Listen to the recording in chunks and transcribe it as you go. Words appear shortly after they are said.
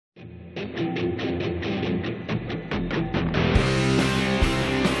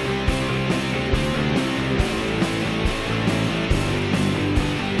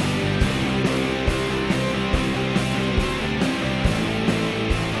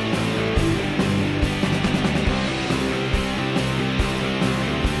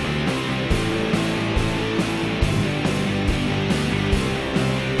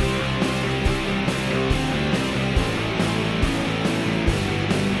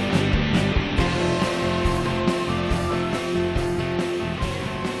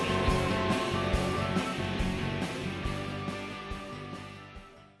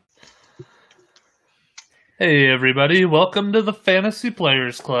Hey everybody, welcome to the Fantasy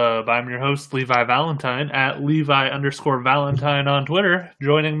Players Club. I'm your host, Levi Valentine, at Levi_Valentine on Twitter.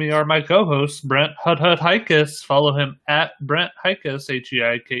 Joining me are my co-hosts, Brent Hut Hikes. Follow him at Brent Hikes,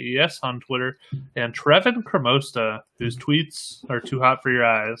 Heikes on Twitter, and Trevin Cremosta, whose tweets are too hot for your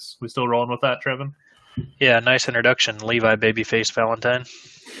eyes. We still rolling with that, Trevin? Yeah, nice introduction, Levi Babyface Valentine.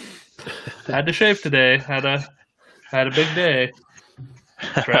 Had to shave today. Had a big day.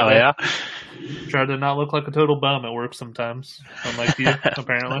 Yeah? Try to not look like a total bum at work sometimes, unlike you,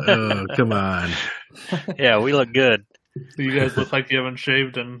 apparently. Oh, come on. Yeah, we look good. You guys look like you haven't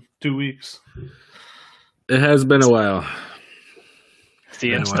shaved in 2 weeks. It has been a while. It's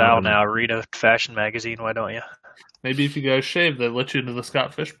the in style now. Read a fashion magazine, why don't you? Maybe if you guys shave, they let you into the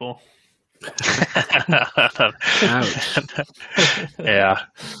Scott Fish Bowl. Ouch. Yeah.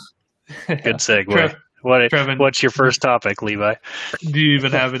 Good segue. Trevin, what's your first topic, Levi? Do you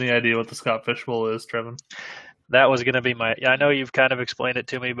even have any idea what the Scott Fish Bowl is, Trevin? That was going to be I know you've kind of explained it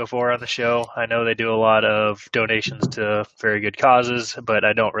to me before on the show. I know they do a lot of donations to very good causes, but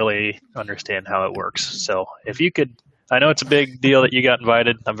I don't really understand how it works. So if you could, I know it's a big deal that you got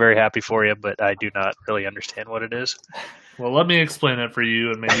invited. I'm very happy for you, but I do not really understand what it is. Well, let me explain it for you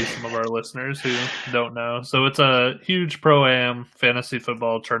and maybe some of our listeners who don't know. So it's a huge Pro-Am fantasy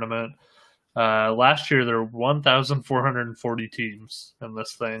football tournament. Last year, there were 1,440 teams in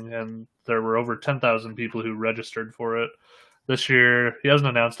this thing, and there were over 10,000 people who registered for it. This year, he hasn't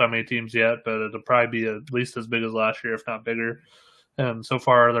announced how many teams yet, but it'll probably be at least as big as last year, if not bigger. And so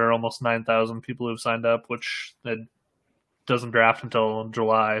far, there are almost 9,000 people who've signed up, which it doesn't draft until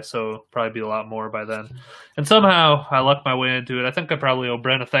July, so probably be a lot more by then. And somehow, I lucked my way into it. I think I probably owe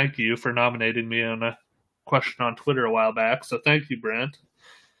Brent a thank you for nominating me on a question on Twitter a while back, so thank you, Brent.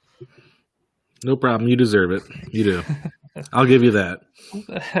 No problem. You deserve it. You do. I'll give you that.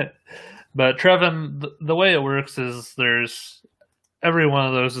 But Trevin, the way it works is there's every one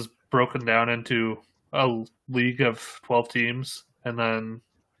of those is broken down into a league of 12 teams, and then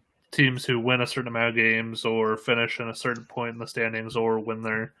teams who win a certain amount of games or finish in a certain point in the standings or win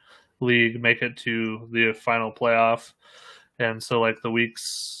their league make it to the final playoff. And so like the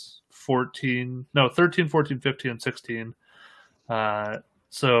weeks 13, 14, 15, and 16.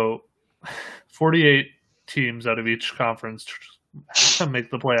 So 48 teams out of each conference make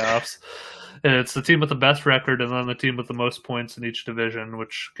the playoffs. And it's the team with the best record and then the team with the most points in each division,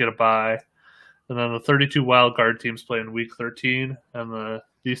 which get a bye. And then the 32 wild card teams play in week 13, and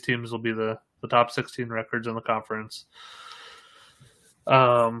these teams will be the top 16 records in the conference.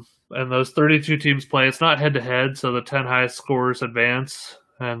 And those 32 teams play. It's not head-to-head, so the 10 highest scorers advance,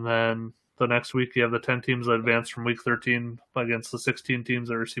 and then the next week, you have the 10 teams that advance from week 13 against the 16 teams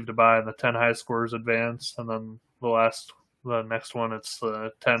that received a bye, and the 10 highest scorers advance. And then the next one, it's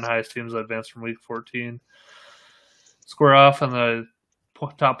the 10 highest teams that advance from week 14. Square off, and the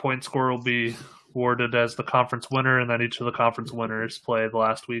top point scorer will be awarded as the conference winner, and then each of the conference winners play the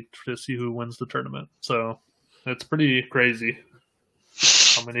last week to see who wins the tournament. So it's pretty crazy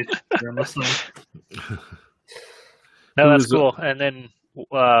how many teams are in this thing. No, that's cool. And then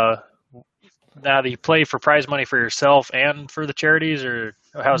now, do you play for prize money for yourself and for the charities, or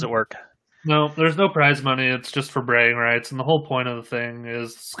how does it work? No, there's no prize money. It's just for bragging rights. And the whole point of the thing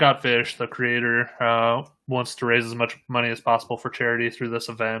is Scott Fish, the creator, wants to raise as much money as possible for charity through this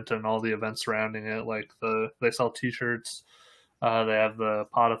event and all the events surrounding it. Like they sell T-shirts. They have the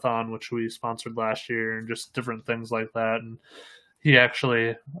Podathon, which we sponsored last year, and just different things like that. And he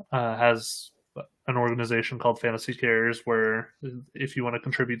actually has an organization called Fantasy Cares, where if you want to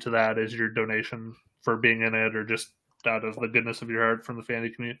contribute to that as your donation for being in it, or just out of the goodness of your heart from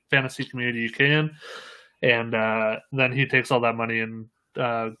the fantasy community, you can. And then he takes all that money and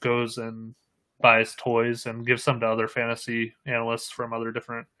goes and buys toys and gives some to other fantasy analysts from other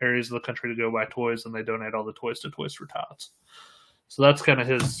different areas of the country to go buy toys, and they donate all the toys to Toys for Tots. So that's kind of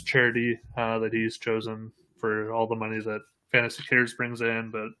his charity that he's chosen for all the money that Fantasy Cares brings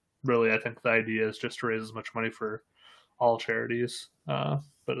in. But really, I think the idea is just to raise as much money for all charities.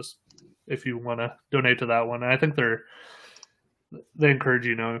 But if you want to donate to that one, I think they encourage,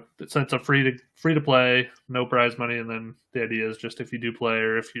 since it's free to play, no prize money, and then the idea is just if you do play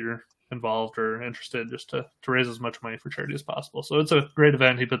or if you're involved or interested, just to raise as much money for charity as possible. So it's a great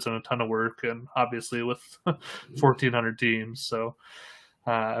event. He puts in a ton of work, and obviously with 1,400 teams. So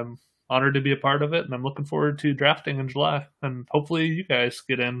I'm honored to be a part of it, and I'm looking forward to drafting in July. And hopefully you guys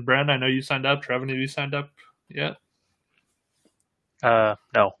get in. Brent, I know you signed up. Trevin, have you signed up yet?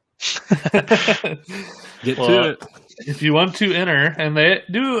 No. Get to it. If you want to enter, and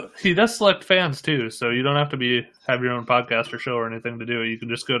he does select fans too, so you don't have to have your own podcast or show or anything to do it. You can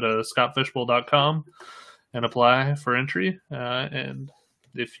just go to scottfishbowl.com and apply for entry. And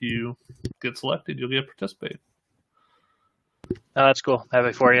if you get selected, you'll get to participate. Oh, that's cool.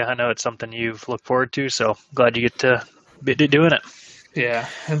 Happy for you. I know it's something you've looked forward to, so glad you get to be doing it. Yeah,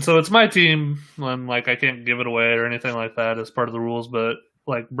 and so it's my team, and like I can't give it away or anything like that as part of the rules. But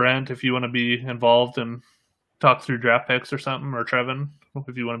like Brent, if you want to be involved and talk through draft picks or something, or Trevin,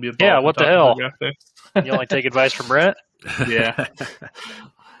 if you want to be involved, Yeah, what the hell? Draft picks. You only take advice from Brent? Yeah,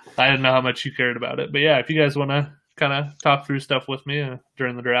 I didn't know how much you cared about it, but yeah, if you guys want to kind of talk through stuff with me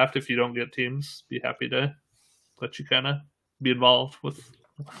during the draft, if you don't get teams, be happy to let you kind of be involved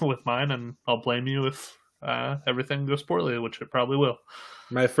with mine, and I'll blame you if everything goes poorly, which it probably will.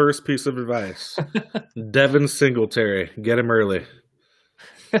 My first piece of advice: Devin Singletary, get him early.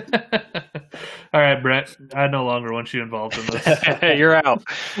 All right, Brett, I no longer want you involved in this. You're out.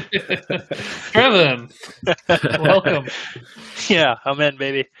 Trevin, welcome. Yeah, I'm in,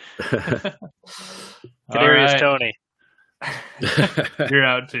 baby. Kadarius Tony. You're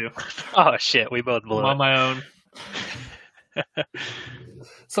out too. Oh shit, we both blew I'm it. on my own.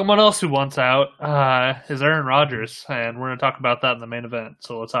 Someone else who wants out is Aaron Rodgers, and we're going to talk about that in the main event.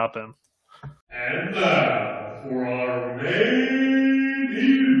 So let's hop in. And now for our main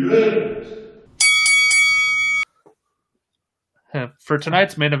event. For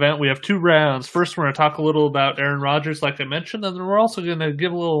tonight's main event, we have 2 rounds. First, we're going to talk a little about Aaron Rodgers, like I mentioned, and then we're also going to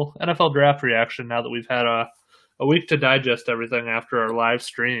give a little NFL draft reaction now that we've had a week to digest everything after our live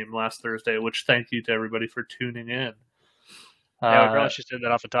stream last Thursday, which thank you to everybody for tuning in. Yeah, we probably should have said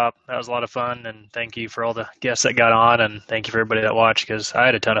that off the top. That was a lot of fun, and thank you for all the guests that got on, and thank you for everybody that watched, because I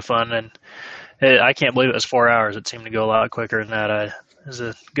had a ton of fun, and I can't believe it was 4 hours. It seemed to go a lot quicker than that. It was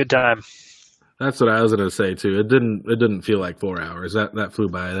a good time. That's what I was going to say too. It didn't feel like 4 hours. That flew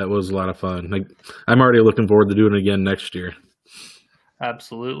by. That was a lot of fun. Like, I'm already looking forward to doing it again next year.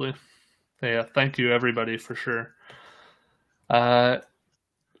 Absolutely. Yeah, thank you everybody for sure.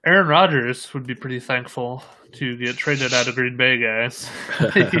 Aaron Rodgers would be pretty thankful to get traded out of Green Bay, guys.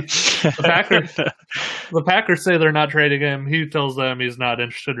 The Packers say they're not trading him. He tells them he's not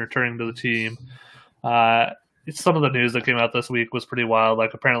interested in returning to the team. Some of the news that came out this week was pretty wild.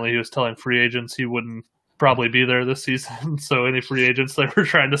 Like, apparently he was telling free agents he wouldn't probably be there this season. So any free agents they were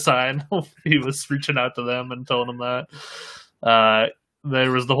trying to sign, he was reaching out to them and telling them that.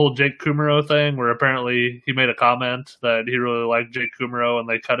 There was the whole Jake Kumaro thing where apparently he made a comment that he really liked Jake Kumaro and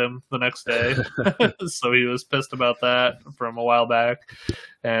they cut him the next day. So he was pissed about that from a while back.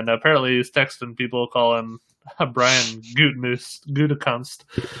 And apparently he's texting people calling Brian Gutekunst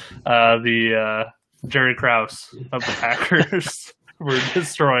the Jerry Krause of the Packers for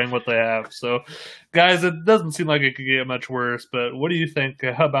destroying what they have. So, guys, it doesn't seem like it could get much worse, but what do you think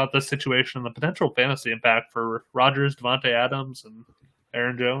about this situation and the potential fantasy impact for Rodgers, Devontae Adams, and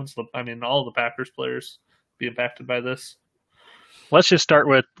Aaron Jones? I mean, all the Packers players be impacted by this. Let's just start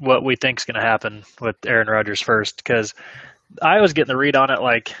with what we think is going to happen with Aaron Rodgers first, because I was getting the read on it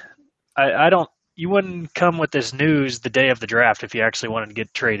like, you wouldn't come with this news the day of the draft if you actually wanted to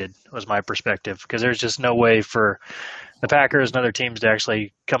get traded, was my perspective, because there's just no way for the Packers and other teams to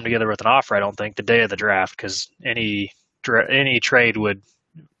actually come together with an offer, I don't think, the day of the draft, because any trade would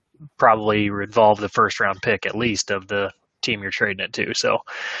probably involve the first-round pick, at least, of the team you're trading it to. So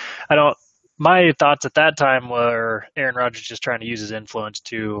my thoughts at that time were Aaron Rodgers just trying to use his influence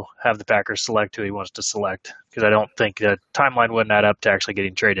to have the Packers select who he wants to select, because I don't think the timeline wouldn't add up to actually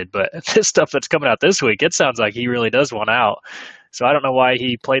getting traded. But this stuff that's coming out this week, it sounds like he really does want out. So I don't know why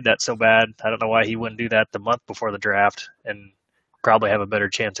he played that so bad. I don't know why he wouldn't do that the month before the draft and probably have a better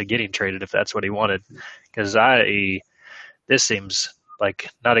chance of getting traded if that's what he wanted, because this seems like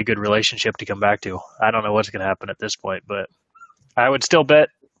not a good relationship to come back to. I don't know what's going to happen at this point, but I would still bet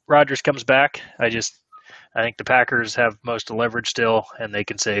Rodgers comes back. I think the Packers have most of the leverage still, and they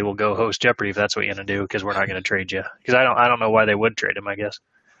can say, "We'll go host Jeopardy if that's what you're going to do," because we're not going to trade you. Because I don't know why they would trade him, I guess.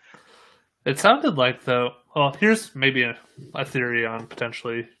 It sounded like, though. Well, here's maybe a theory on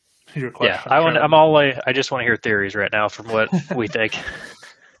potentially your question. Yeah, I just want to hear theories right now from what we think.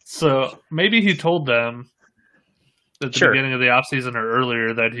 So maybe he told them at the beginning of the offseason or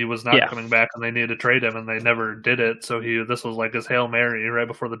earlier that he was not coming back and they needed to trade him, and they never did it. So this was like his Hail Mary right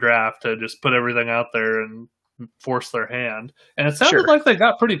before the draft to just put everything out there and force their hand. And it sounded like they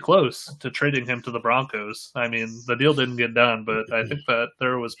got pretty close to trading him to the Broncos. I mean, the deal didn't get done, but I think that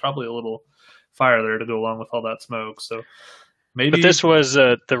there was probably a little fire there to go along with all that smoke. So maybe. But this was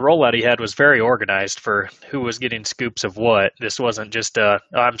the rollout he had was very organized for who was getting scoops of what. This wasn't just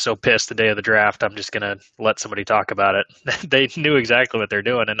I'm so pissed the day of the draft, I'm just going to let somebody talk about it. They knew exactly what they're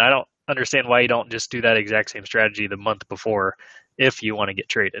doing, and I don't understand why you don't just do that exact same strategy the month before if you want to get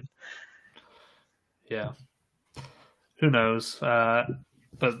traded. Yeah. Who knows?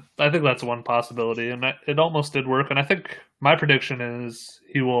 But I think that's one possibility, and it almost did work. And I think my prediction is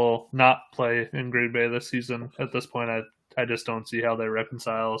he will not play in Green Bay this season. At this point, I just don't see how they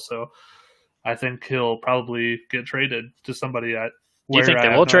reconcile. So I think he'll probably get traded to somebody at. Do you think they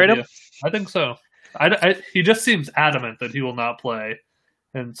will trade him? I think so. He just seems adamant that he will not play,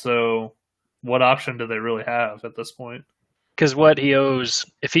 and so what option do they really have at this point? Because what he owes,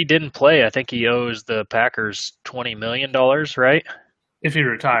 if he didn't play, I think he owes the Packers $20 million, right? If he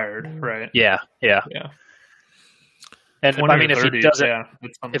retired, right? Yeah. And I mean,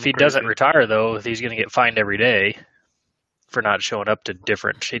 if he doesn't retire, though, he's going to get fined every day for not showing up to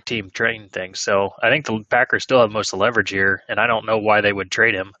different team training things. So I think the Packers still have most of the leverage here, and I don't know why they would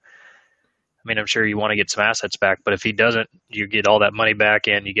trade him. I mean, I'm sure you want to get some assets back, but if he doesn't, you get all that money back,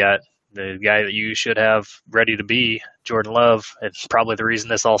 and you got the guy that you should have ready to be, Jordan Love. It's probably the reason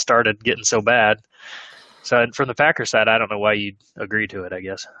this all started getting so bad. So from the Packers side, I don't know why you'd agree to it, I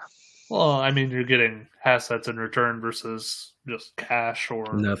guess. Well, I mean, you're getting assets in return versus just cash or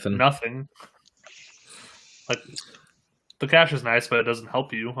nothing. Like, the cash is nice, but it doesn't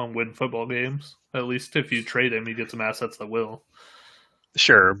help you on win football games. At least if you trade him, you get some assets that will.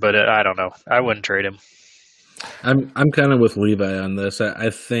 Sure, but I don't know. I wouldn't trade him. I'm kind of with Levi on this.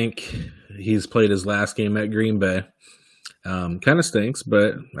 I think he's played his last game at Green Bay. Kind of stinks,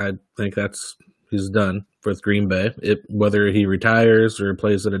 but I think he's done with Green Bay. Whether he retires or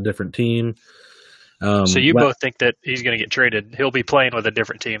plays at a different team. So you both think that he's going to get traded. He'll be playing with a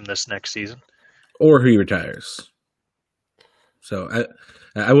different team this next season. Or he retires. So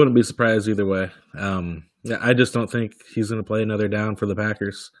I wouldn't be surprised either way. I just don't think he's going to play another down for the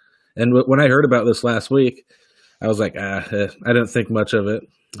Packers. And when I heard about this last week, I was like, I didn't think much of it.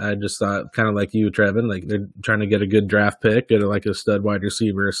 I just thought, kind of like you, Trevin, like they're trying to get a good draft pick, get like a stud wide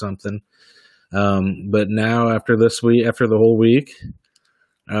receiver or something. But now after this week, after the whole week,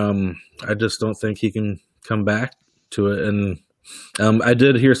 I just don't think he can come back to it. And I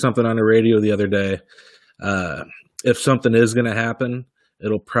did hear something on the radio the other day. If something is going to happen,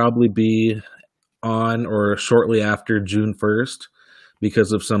 it'll probably be on or shortly after June 1st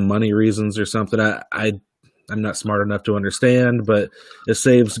because of some money reasons or something. I'm not smart enough to understand, but it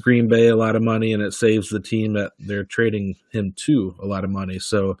saves Green Bay a lot of money and it saves the team that they're trading him to a lot of money.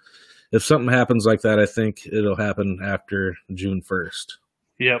 So if something happens like that, I think it'll happen after June 1st.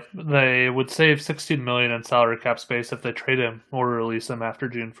 Yep, they would save $16 million in salary cap space if they trade him or release him after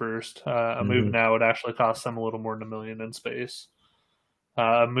June 1st. A move now would actually cost them a little more than $1 million in space.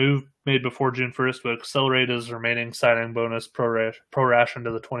 A move made before June 1st would accelerate his remaining signing bonus pro-ration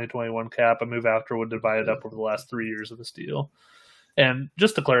to the 2021 cap. A move after would divide it up over the last 3 years of this deal. And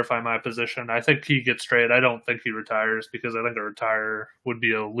just to clarify my position, I think he gets traded. I don't think he retires because I think a retire would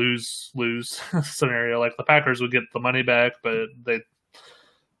be a lose-lose scenario. Like the Packers would get the money back, but they'd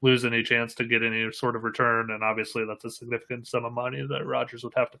lose any chance to get any sort of return. And obviously that's a significant sum of money that Rodgers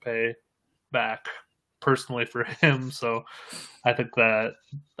would have to pay back personally for him. So I think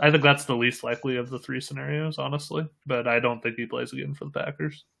that's the least likely of the three scenarios, honestly. But I don't think he plays again for the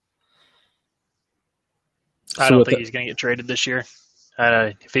Packers. I don't think he's going to get traded this year.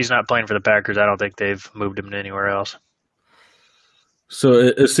 If he's not playing for the Packers, I don't think they've moved him to anywhere else. So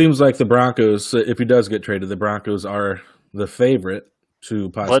it seems like the Broncos, if he does get traded, the Broncos are the favorite to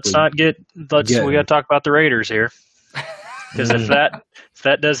possibly. We got to talk about the Raiders here. Because if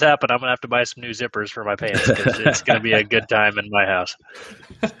that does happen, I'm going to have to buy some new zippers for my pants because it's going to be a good time in my house.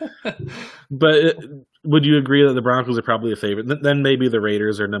 But would you agree that the Broncos are probably a favorite? Then maybe the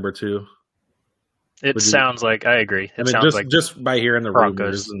Raiders are number two. Sounds like I agree. Just by hearing the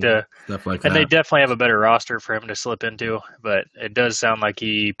Broncos and stuff like that. And they definitely have a better roster for him to slip into, but it does sound like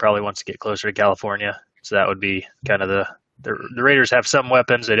he probably wants to get closer to California. So that would be kind of the Raiders have some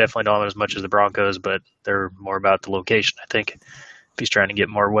weapons. They definitely don't have as much as the Broncos, but they're more about the location, I think, if he's trying to get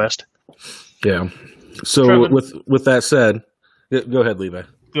more west. Yeah. So Trevin, with that said, go ahead, Levi.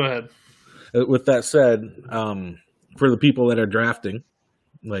 Go ahead. With that said, for the people that are drafting,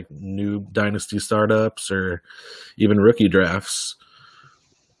 like new dynasty startups or even rookie drafts,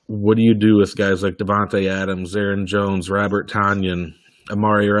 what do you do with guys like Devontae Adams, Aaron Jones, Robert Tonyan,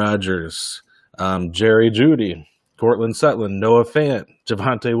 Amari Rodgers, Jerry Jeudy, Cortland Sutton, Noah Fant,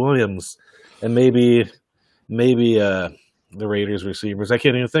 Javonte Williams, and maybe the Raiders receivers? I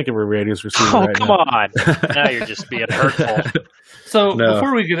can't even think of a Raiders receiver right now. Oh, come on. Now you're just being hurtful. So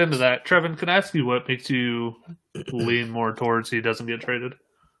before we get into that, Trevin, can I ask you what makes you lean more towards he doesn't get traded?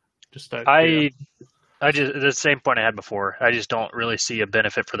 I just the same point I had before. I just don't really see a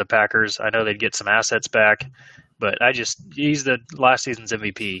benefit for the Packers. I know they'd get some assets back, But he's the last season's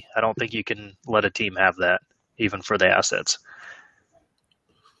MVP. I don't think you can let a team have that, even for the assets.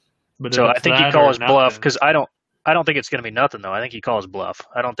 But So if I it's think he that calls or bluff nothing- because I don't think it's going to be nothing though. I think he calls bluff.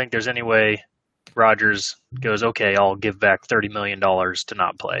 I don't think there's any way Rodgers goes, okay, I'll give back $30 million to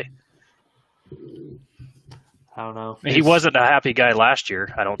not play. I don't know. He wasn't a happy guy last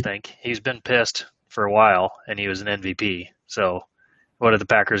year, I don't think. He's been pissed for a while, and he was an MVP. So what are the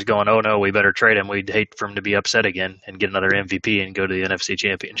Packers going, oh, no, we better trade him. We'd hate for him to be upset again and get another MVP and go to the NFC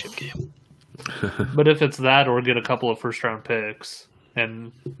Championship game. But if it's that or get a couple of first-round picks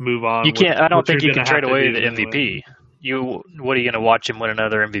and move on. You can't. I don't think you you're can gonna trade have to away do the anyway. MVP. What are you going to watch him win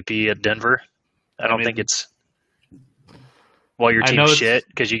another MVP at Denver? I don't mean, think it's while your I know team's it's- shit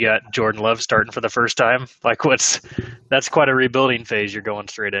because you got Jordan Love starting for the first time. Like, that's quite a rebuilding phase you're going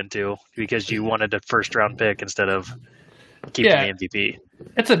straight into because you wanted a first round pick instead of keeping Yeah. the MVP.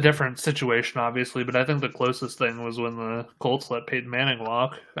 It's a different situation, obviously, but I think the closest thing was when the Colts let Peyton Manning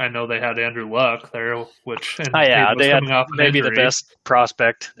walk. I know they had Andrew Luck there, which and Oh yeah, Peyton was they had coming off an maybe the injury. best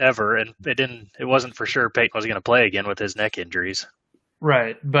prospect ever, and it wasn't for sure Peyton was going to play again with his neck injuries.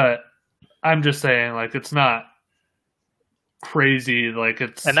 Right, but I'm just saying, like, it's not crazy. Like,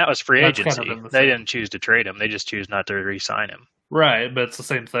 it's And that was free That's kind of agency. in the They same- didn't choose to trade him; they just choose not to re-sign him. right, but it's the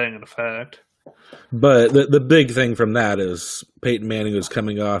same thing in effect. But the big thing from that is Peyton Manning was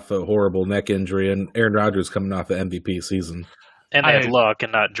coming off a horrible neck injury, and Aaron Rodgers coming off an MVP season. And they I- have Luck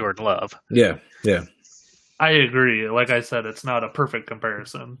and not Jordan Love. Yeah, yeah. I agree. Like I said, it's not a perfect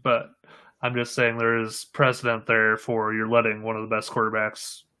comparison, but I'm just saying there is precedent there for you're letting one of the best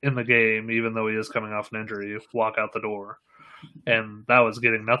quarterbacks in the game, even though he is coming off an injury, walk out the door. And that was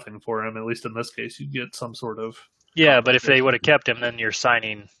getting nothing for him. At least in this case, you get some sort of Yeah, but if they would have kept him, then you're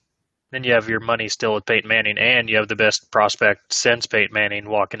signing. Then you have your money still with Peyton Manning, and you have the best prospect since Peyton Manning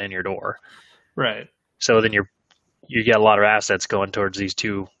walking in your door. right. So then you get a lot of assets going towards these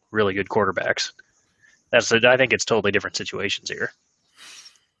two really good quarterbacks. I think it's totally different situations here.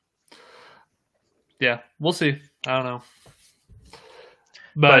 Yeah, we'll see. I don't know.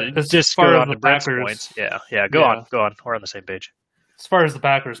 But as just far go as on the to Brent's Packers, points. Yeah. Go Yeah. on. We're on the same page. as far as the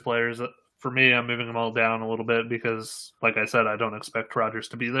Packers players, for me, I'm moving them all down a little bit because, like I said, I don't expect Rodgers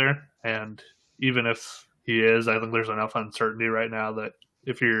to be there. And even if he is, I think there's enough uncertainty right now that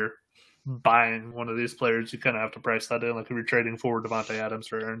if you're buying one of these players, you kind of have to price that in. Like if you're trading for Devontae Adams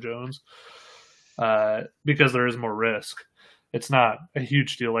for Aaron Jones, because there is more risk. It's not a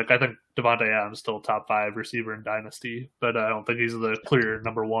huge deal. Like I think Devontae Adams is still a top 5 receiver in Dynasty, but I don't think he's the clear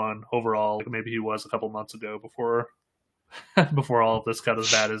number 1 overall. Like maybe he was a couple months ago before before all of this got as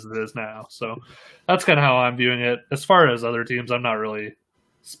bad as it is now. So that's kind of how I'm viewing it. As far as other teams, I'm not really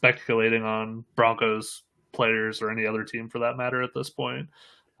speculating on Broncos players or any other team for that matter at this point,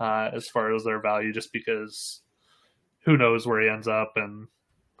 as far as their value, just because who knows where he ends up. And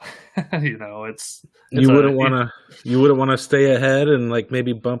it's You wouldn't want to stay ahead and like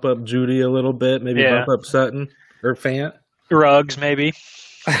maybe bump up Judy a little bit, maybe Yeah. bump up Sutton or Fant. Ruggs, maybe.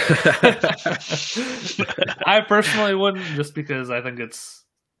 I personally wouldn't, just because I think it's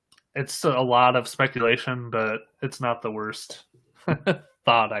a lot of speculation, but it's not the worst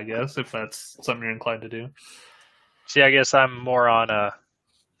thought, I guess, if that's something you're inclined to do. See, I guess I'm more on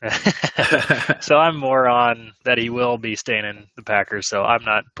so I'm more on that he will be staying in the Packers. So I'm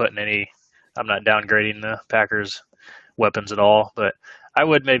not downgrading the Packers weapons at all, but I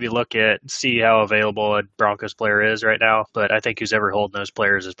would maybe see how available a Broncos player is right now. But I think who's ever holding those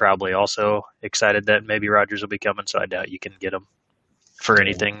players is probably also excited that maybe Rodgers will be coming. So I doubt you can get him for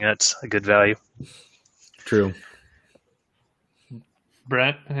anything that's a good value. True.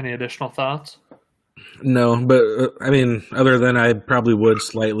 Brent, any additional thoughts? No, but I mean, other than I probably would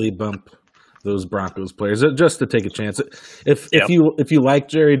slightly bump those Broncos players just to take a chance. If you like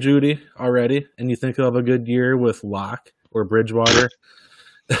Jerry Jeudy already and you think he'll have a good year with Locke or Bridgewater,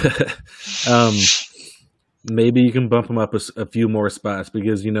 maybe you can bump him up a few more spots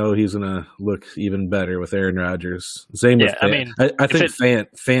because he's gonna look even better with Aaron Rodgers. Same with Fant. I think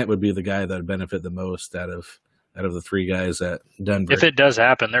Fant would be the guy that would benefit the most out of the 3 guys at Denver. If it does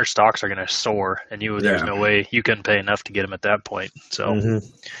happen, their stocks are going to soar, and there's no way you couldn't pay enough to get them at that point. So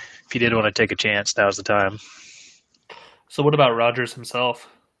if you did want to take a chance, now's the time. So what about Rodgers himself?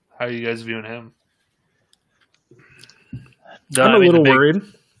 How are you guys viewing him? I'm a little worried.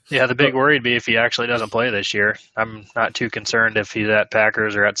 Yeah, the big worry would be if he actually doesn't play this year. I'm not too concerned if he's at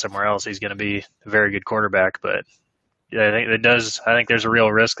Packers or at somewhere else. He's going to be a very good quarterback, but yeah, I think there's a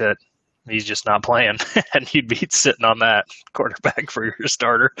real risk that he's just not playing, and you'd be sitting on that quarterback for your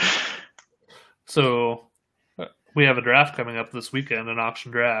starter. So we have a draft coming up this weekend, an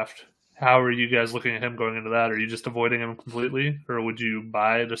auction draft. how are you guys looking at him going into that? Are you just avoiding him completely, or would you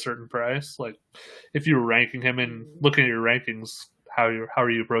buy at a certain price? Like, if you were ranking him and looking at your rankings, how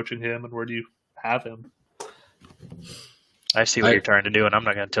are you approaching him, and where do you have him? I see what you're trying to do, and I'm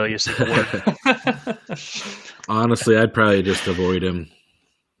not going to tell you a secret word. Honestly, I'd probably just avoid him.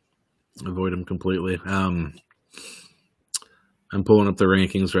 Avoid him completely. I'm pulling up the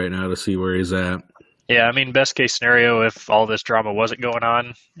rankings right now to see where he's at. Yeah, I mean, best case scenario, if all this drama wasn't going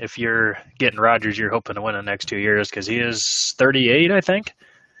on, if you're getting Rodgers, you're hoping to win the next 2 years because he is 38, I think.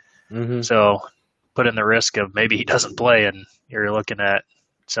 Mm-hmm. So put in the risk of maybe he doesn't play, and you're looking at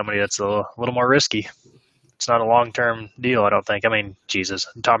somebody that's a little more risky. It's not a long-term deal, I don't think. I mean, Jesus,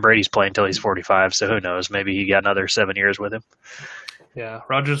 Tom Brady's playing until he's 45, so who knows? Maybe he got another 7 years with him. Yeah,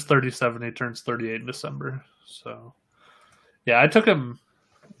 Rodgers 37. He turns 38 in December. So, yeah, I took him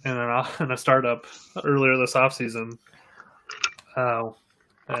in a startup earlier this offseason, and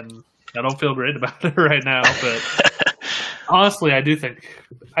I don't feel great about it right now. But honestly, I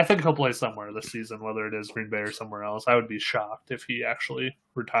think he'll play somewhere this season, whether it is Green Bay or somewhere else. I would be shocked if he actually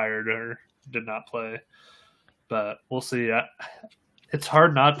retired or did not play. But we'll see. It's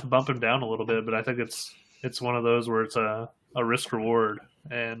hard not to bump him down a little bit, but I think it's one of those where it's a risk reward,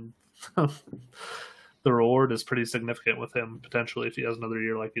 and the reward is pretty significant with him potentially if he has another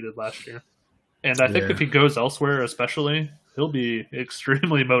year like he did last year. And I think if he goes elsewhere, especially, he'll be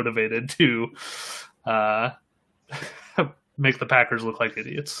extremely motivated to make the Packers look like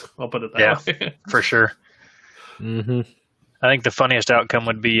idiots. I'll put it that way. For sure. Mm-hmm. I think the funniest outcome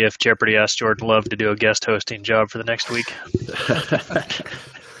would be if Jeopardy asked Jordan Love to do a guest hosting job for the next week.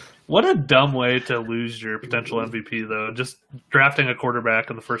 What a dumb way to lose your potential MVP, though. Just drafting a quarterback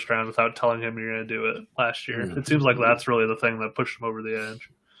in the first round without telling him you're going to do it last year. It seems like that's really the thing that pushed him over the edge.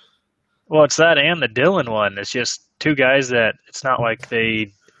 Well, it's that and the Dillon one. It's just two guys that it's not like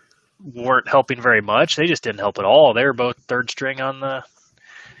they weren't helping very much. They just didn't help at all. They were both third string on the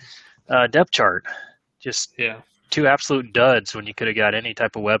depth chart. Just two absolute duds when you could have got any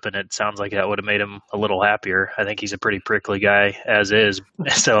type of weapon. It sounds like that would have made him a little happier. I think he's a pretty prickly guy as is.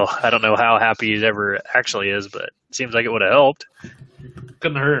 So I don't know how happy he ever actually is, but it seems like it would have helped.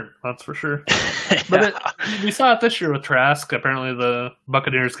 Couldn't hurt, that's for sure. But we saw it this year with Trask. Apparently the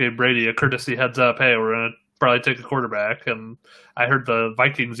Buccaneers gave Brady a courtesy heads up. Hey, we're going to probably take a quarterback. And I heard the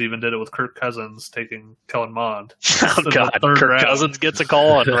Vikings even did it with Kirk Cousins taking Kellen Mond. Oh, God. Kirk Cousins gets a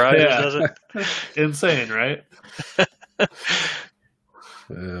call on Rodgers, doesn't it? Insane, right?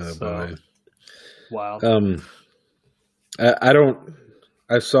 Boy. Wow.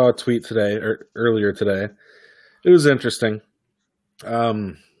 I saw a tweet today or earlier today. It was interesting.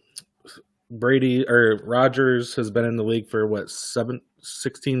 Brady or Rodgers has been in the league for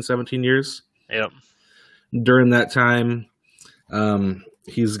 16, 17 years. Yep. During that time,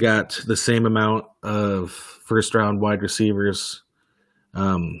 he's got the same amount of first round wide receivers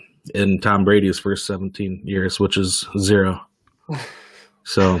in Tom Brady's first 17 years, which is 0.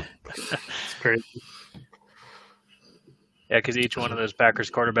 So it's crazy. Yeah, because each one of those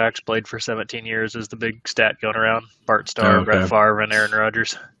Packers quarterbacks played for 17 years is the big stat going around. Bart Starr, Brett Favre, and Aaron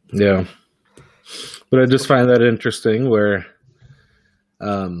Rodgers. Yeah. But I just find that interesting where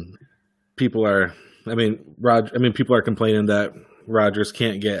people are complaining that Rodgers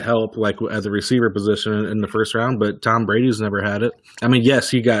can't get help like at the receiver position in the first round, but Tom Brady's never had it. I mean, yes,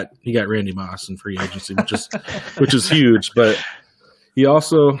 he got Randy Moss in free agency, which is huge, but he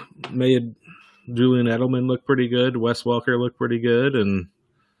also made Julian Edelman look pretty good, Wes Welker look pretty good, and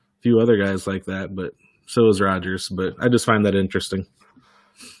a few other guys like that, but so is Rodgers. But I just find that interesting.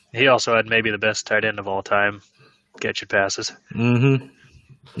 He also had maybe the best tight end of all time, catching passes. Mm-hmm.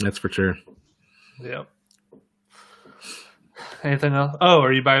 That's for sure. Yep. Anything else? Oh,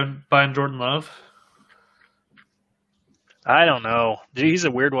 are you buying Jordan Love? I don't know. He's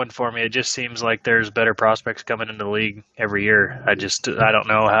a weird one for me. It just seems like there's better prospects coming into the league every year. I don't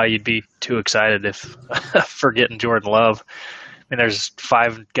know how you'd be too excited if for getting Jordan Love. I mean, there's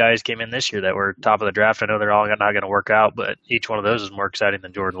 5 guys came in this year that were top of the draft. I know they're all not going to work out, but each one of those is more exciting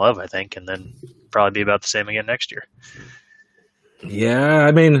than Jordan Love, I think, and then probably be about the same again next year. Yeah,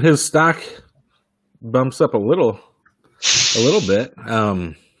 I mean, his stock bumps up a little bit.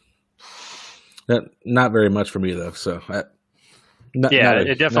 Not very much for me though. So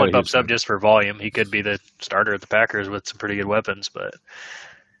it definitely bumps up just for volume. He could be the starter at the Packers with some pretty good weapons, but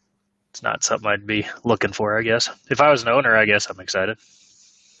it's not something I'd be looking for, I guess. If I was an owner, I guess I'm excited.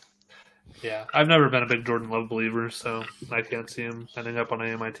 Yeah, I've never been a big Jordan Love believer, so I can't see him ending up on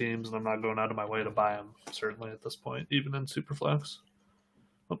any of my teams, and I'm not going out of my way to buy him, certainly at this point, even in Superflex.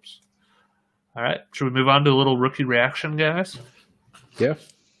 Oops. All right, should we move on to a little rookie reaction, guys? Yeah.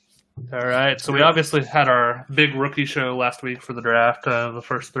 All right, so we obviously had our big rookie show last week for the draft. The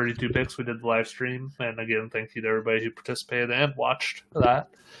first 32 picks, we did the live stream, and again, thank you to everybody who participated and watched that.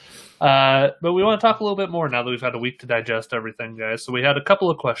 But we want to talk a little bit more now that we've had a week to digest everything, guys. So we had a couple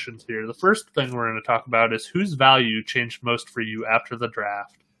of questions here. The first thing we're going to talk about is whose value changed most for you after the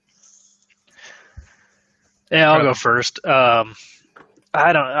draft? Yeah, I'll go first. I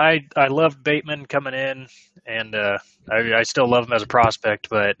loved Bateman coming in, and I still love him as a prospect,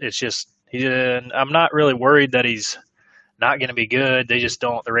 but it's just I'm not really worried that he's not going to be good.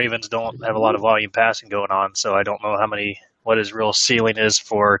 The Ravens don't have a lot of volume passing going on, so I don't know what his real ceiling is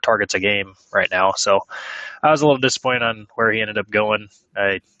for targets a game right now. So I was a little disappointed on where he ended up going.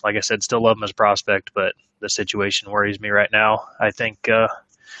 Like I said, still love him as a prospect, but the situation worries me right now. I think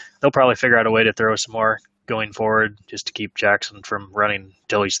they'll probably figure out a way to throw some more going forward just to keep Jackson from running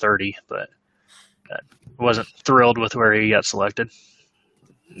till he's 30, but I wasn't thrilled with where he got selected.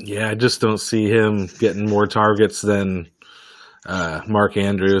 Yeah, I just don't see him getting more targets than Mark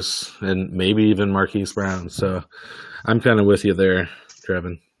Andrews and maybe even Marquise Brown. So I'm kind of with you there,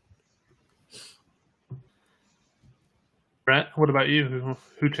 Trevin. Brent, what about you?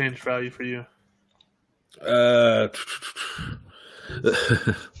 Who changed value for you?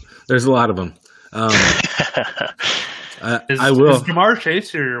 There's a lot of them. Is Ja'Marr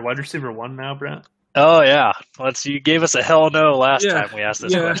Chase your wide receiver 1 now, Brent? Oh, yeah. You gave us a hell no last time we asked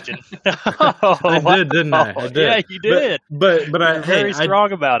this question. I did, didn't I? I did. Yeah, you did. But You're very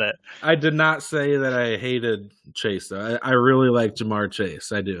strong about it. I did not say that I hated Chase, though. I really like Ja'Marr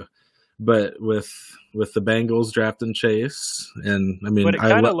Chase. I do. But with the Bengals drafting Chase, and I mean, but it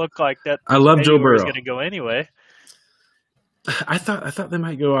kind of looked like that. I love Joe Burrow. Was going to go anyway. I thought they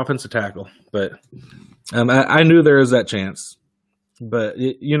might go offensive tackle, but I knew there was that chance. But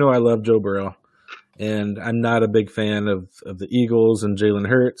I love Joe Burrow, and I'm not a big fan of the Eagles and Jalen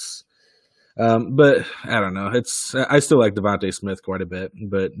Hurts. But I don't know. I still like Devontae Smith quite a bit,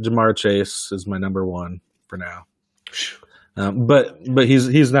 but Ja'Marr Chase is my number 1 for now. But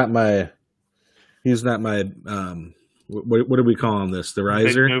he's not my what do we call him this? The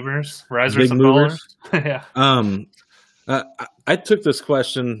riser? Big movers, risers big and movers. Yeah. I took this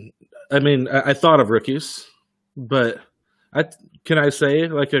question. I mean, I thought of rookies, but can I say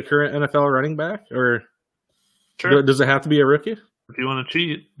like a current NFL running back, or sure. Does it have to be a rookie? If you want to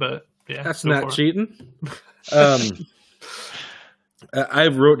cheat, but yeah, that's not cheating. I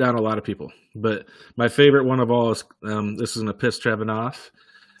wrote down a lot of people, but my favorite one of all is this is going to piss Trevin off.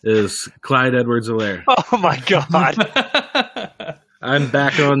 Is Clyde Edwards-Helaire. Oh my God! I'm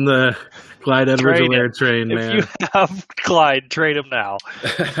back on the Clyde Edwards-Helaire train, man. If you have Clyde, trade him now.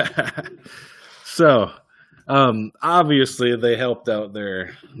 So, obviously, they helped out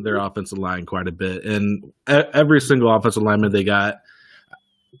their offensive line quite a bit, and every single offensive lineman they got,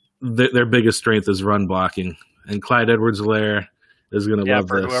 their biggest strength is run blocking, and Clyde Edwards-Helaire is going to love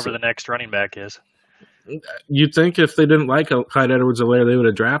for this. Whoever the next running back is. You'd think if they didn't like Clyde Edwards-Helaire, they would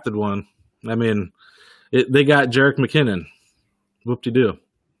have drafted one. I mean, they got Jerick McKinnon. Whoop-de-doo.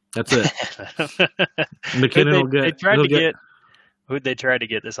 That's it. McKinnon will get. Who'd they try to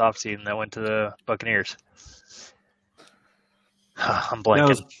get this offseason that went to the Buccaneers? I'm blanking. That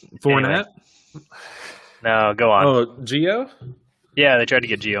was Fournette? Anyway. No, go on. Oh, Gio? Yeah, they tried to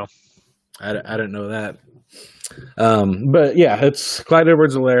get Gio. I didn't know that. But yeah, it's Clyde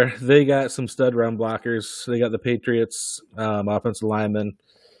Edwards-Helaire. They got some stud run blockers. They got the Patriots offensive lineman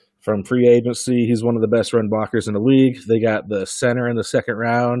from free agency. He's one of the best run blockers in the league. They got the center in the second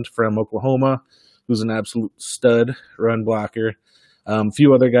round from Oklahoma, who's an absolute stud run blocker. A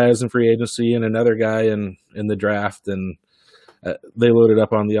few other guys in free agency and another guy in the draft, and they loaded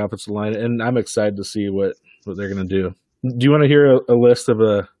up on the offensive line. And I'm excited to see what they're going to do. Do you want to hear a list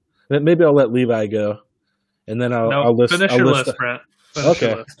of maybe I'll let Levi go. And then I'll list. Finish your list, Brent.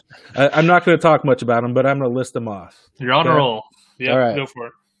 Okay. I'm not going to talk much about them, but I'm going to list them off. You're on a roll. Yeah, right. Go for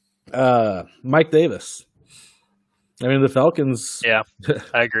it. Mike Davis. I mean, the Falcons. Yeah,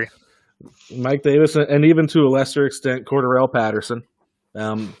 I agree. Mike Davis, and even to a lesser extent, Cordarrelle Patterson.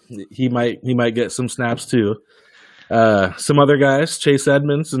 He might get some snaps too. Some other guys, Chase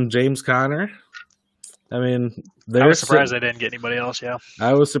Edmonds and James Conner. I mean, I was surprised they didn't get anybody else. Yeah,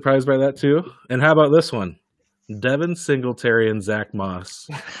 I was surprised by that too. And how about this one? Devin Singletary and Zach Moss.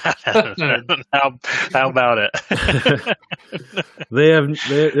 How about it? They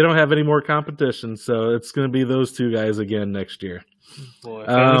don't have any more competition, so it's going to be those two guys again next year. Boy,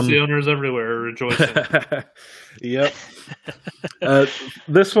 fantasy owners everywhere are rejoicing. Yep.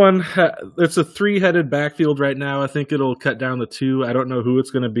 This one, it's a 3-headed backfield right now. I think it'll cut down to 2. I don't know who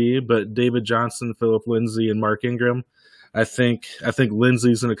it's going to be, but David Johnson, Philip Lindsay, and Mark Ingram. I think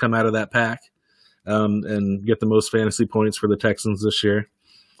Lindsey's going to come out of that pack and get the most fantasy points for the Texans this year.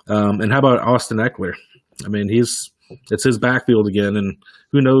 And how about Austin Eckler? I mean, it's his backfield again, and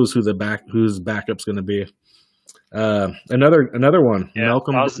who knows whose backup's going to be. Another one. Yeah,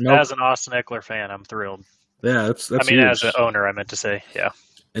 Malcolm, as an Austin Eckler fan, I'm thrilled. Yeah, that's I mean, huge. as an owner, I meant to say, yeah.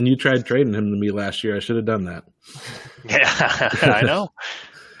 And you tried trading him to me last year. I should have done that. Yeah, I know.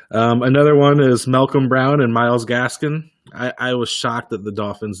 Another one is Malcolm Brown and Myles Gaskin. I was shocked that the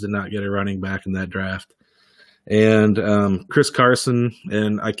Dolphins did not get a running back in that draft. And Chris Carson,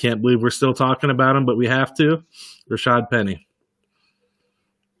 and I can't believe we're still talking about him, but we have to, Rashad Penny.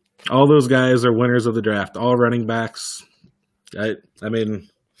 All those guys are winners of the draft. All running backs. I mean,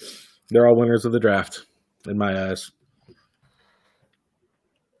 they're all winners of the draft in my eyes.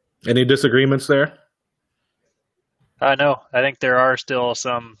 Any disagreements there? No, I think there are still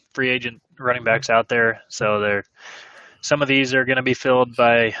some free agent running backs out there. So some of these are going to be filled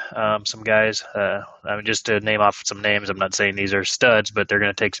by some guys. I mean, just to name off some names, I'm not saying these are studs, but they're going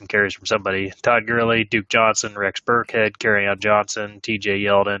to take some carries from somebody. Todd Gurley, Duke Johnson, Rex Burkhead, Kerryon Johnson, T.J.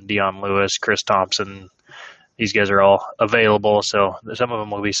 Yeldon, Dion Lewis, Chris Thompson. These guys are all available, so some of them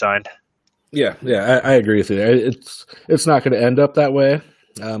will be signed. Yeah, I agree with you. It's not going to end up that way.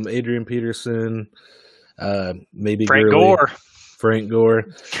 Adrian Peterson, maybe Frank Gore.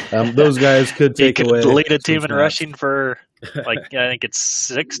 Those guys could take he could away. Lead a team in rushing for I think it's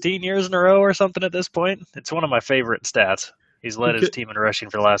 16 years in a row or something at this point. It's one of my favorite stats. He's led his team in rushing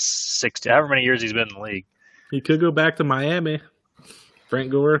for the last 60, however many years he's been in the league. He could go back to Miami.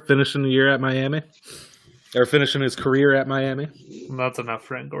 Frank Gore finishing the year at Miami, or finishing his career at Miami. That's enough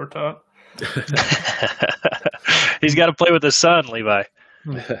Frank Gore talk. He's got to play with his son, Levi.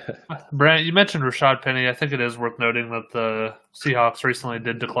 Brant, you mentioned Rashad Penny. I think it is worth noting that the Seahawks recently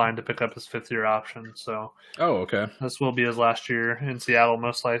did decline to pick up his fifth-year option. So, okay. This will be his last year in Seattle,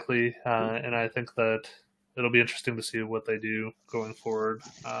 most likely, and I think that it'll be interesting to see what they do going forward.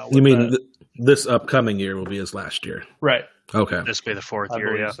 You mean this upcoming year will be his last year? Right. Okay. This will be the fourth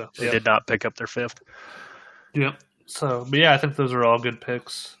year. Yeah, so. They did not pick up their fifth. Yep. So, but yeah, I think those are all good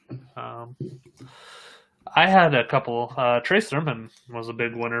picks. I had a couple. Trey Sermon was a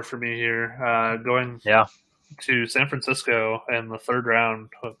big winner for me here. Going to San Francisco in the third round,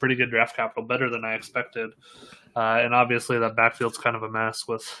 a pretty good draft capital, better than I expected. And obviously that backfield's kind of a mess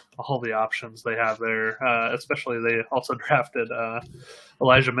with all the options they have there. Especially they also drafted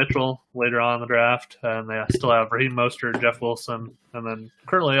Elijah Mitchell later on in the draft, and they still have Raheem Mostert, Jeff Wilson, and then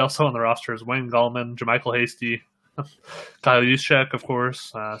currently also on the roster is Wayne Gallman, JaMychal Hasty, Kyle Juszczyk, of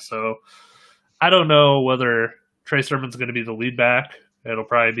course. So I don't know whether Trey Sermon's going to be the lead back. It'll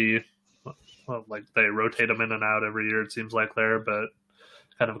probably be like they rotate him in and out every year, it seems like there, but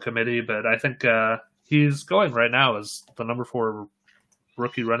kind of a committee. But I think he's going right now as the number 4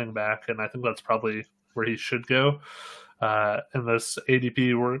 rookie running back, and I think that's probably where he should go. In this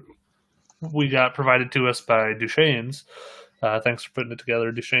ADP we got provided to us by Duchesne's. Thanks for putting it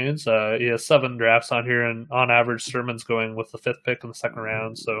together, Duchesne's. He has 7 drafts on here, and on average, Sermon's going with the 5th pick in the second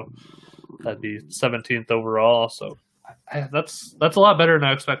round, so that'd be 17th overall. So that's a lot better than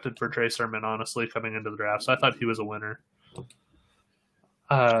I expected for Trey Sermon, honestly, coming into the draft. So I thought he was a winner.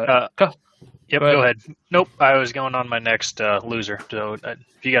 Go ahead. Nope, I was going on my next loser. So if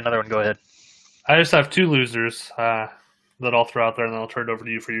you got another one, go ahead. I just have 2 losers that I'll throw out there, and then I'll turn it over to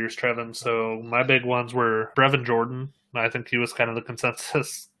you for yours, Trevin. So my big ones were Brevin Jordan. I think he was kind of the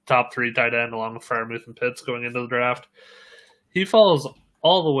consensus top 3 tight end along with Freiermuth and Pitts going into the draft. He falls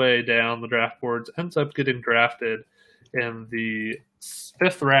all the way down the draft boards, ends up getting drafted in the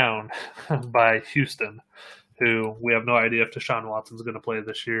 5th round by Houston, who we have no idea if Deshaun Watson's going to play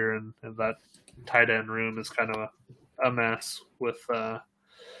this year, and that tight end room is kind of a mess with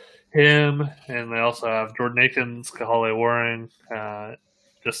him. And they also have Jordan Akins, Kahale Warring,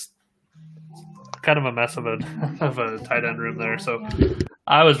 just kind of a mess of a tight end room there. So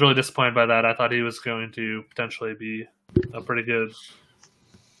I was really disappointed by that. I thought he was going to potentially be a pretty good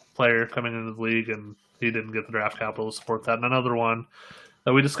player coming into the league, and he didn't get the draft capital to support that. And another one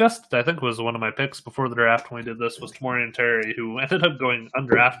that we discussed, I think was one of my picks before the draft when we did this, was Tamorrion Terry, who ended up going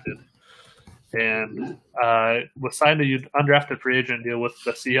undrafted and was signed an undrafted free agent deal with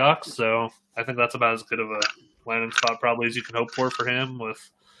the Seahawks. So I think that's about as good of a landing spot probably as you can hope for him,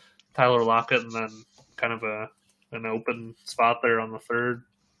 with Tyler Lockett and then kind of an open spot there on the third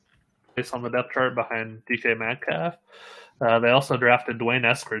place on the depth chart behind DK Metcalf. They also drafted Dwayne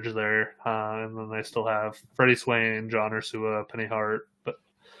Eskridge there, and then they still have Freddie Swain, John Ursua, Penny Hart. But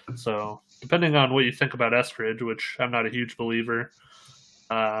so depending on what you think about Eskridge, which I'm not a huge believer,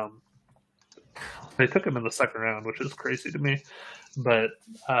 They took him in the second round, which is crazy to me. But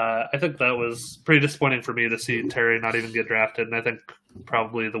I think that was pretty disappointing for me to see Terry not even get drafted. And I think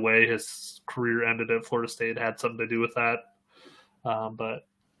probably the way his career ended at Florida State had something to do with that. But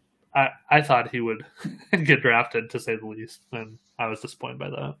I thought he would get drafted, to say the least, and I was disappointed by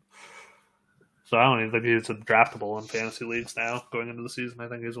that. So I don't even think he's draftable in fantasy leagues now going into the season. I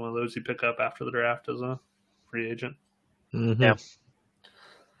think he's one of those you pick up after the draft as a free agent. Mm-hmm. Yeah.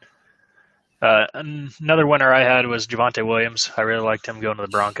 Another winner I had was Javonte Williams. I really liked him going to the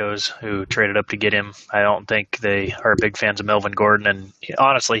Broncos, who traded up to get him. I don't think they are big fans of Melvin Gordon, and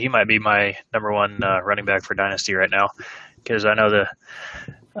honestly, he might be my number one running back for Dynasty right now, because I know the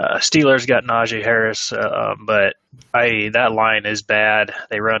Steelers got Najee Harris, but that line is bad.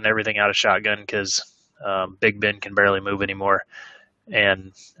 They run everything out of shotgun because Big Ben can barely move anymore.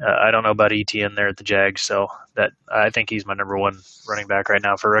 And I don't know about ETN there at the Jags, so that I think he's my number one running back right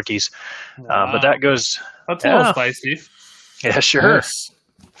now for rookies. Wow. But that goes... That's a little spicy. Yeah, sure. Yes.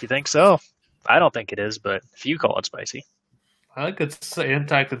 If you think so. I don't think it is, but if you call it spicy. I think it's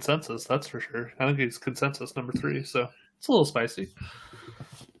anti-consensus, that's for sure. I think he's consensus number 3, so it's a little spicy.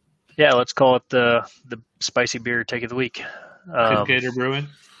 Yeah, let's call it the spicy beer take of the week. Kincaid Brewing?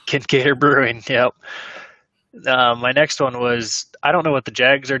 Kincaid Brewing, yep. My next one was, I don't know what the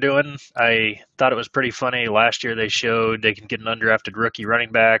Jags are doing. I thought it was pretty funny. Last year they showed they can get an undrafted rookie running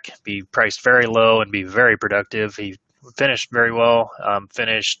back, be priced very low, and be very productive. He finished very well,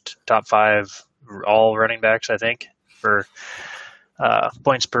 finished top 5 all running backs, I think, for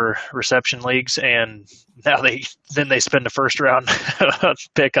points per reception leagues. And now they spend a first round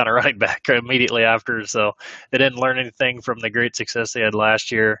pick on a running back immediately after. So they didn't learn anything from the great success they had last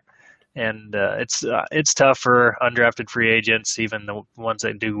year. And it's tough for undrafted free agents, even the ones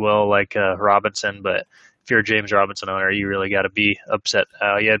that do well, like Robinson. But if you're a James Robinson owner, you really got to be upset.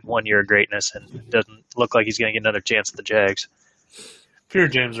 He had 1 year of greatness, and it doesn't look like he's going to get another chance at the Jags. If you're a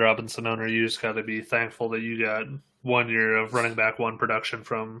James Robinson owner, you just got to be thankful that you got 1 year of running back 1 production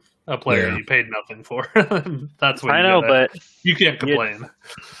from a player you paid nothing for. That's what I know, but you can't complain.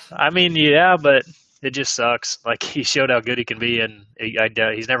 I mean, yeah, but it just sucks. Like, he showed how good he can be, and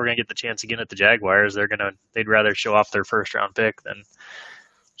he's never going to get the chance again at the Jaguars. They'd rather show off their first round pick than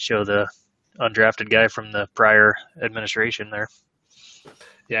show the undrafted guy from the prior administration there.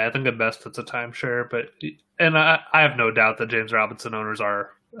 Yeah, I think at best it's a timeshare, and I have no doubt that James Robinson owners are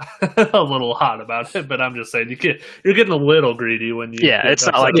a little hot about it, but I'm just saying you're getting a little greedy when you. Yeah, it's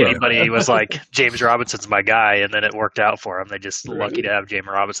not like anybody was like, James Robinson's my guy, and then it worked out for him. They're just lucky to have James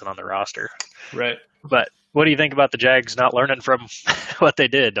Robinson on the roster. Right. But what do you think about the Jags not learning from what they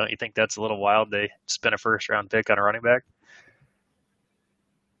did? Don't you think that's a little wild? They spent a first round pick on a running back.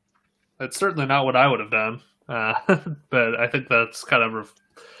 That's certainly not what I would have done, but I think that's kind of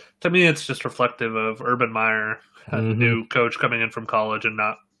to me, it's just reflective of Urban Meyer, a new coach coming in from college and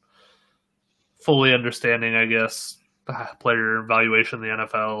not fully understanding, I guess, player evaluation in the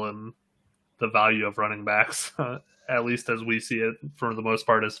NFL and the value of running backs, at least as we see it for the most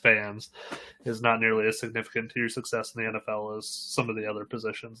part as fans, is not nearly as significant to your success in the NFL as some of the other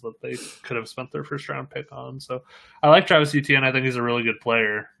positions that they could have spent their first round pick on. So I like Travis Etienne. I think he's a really good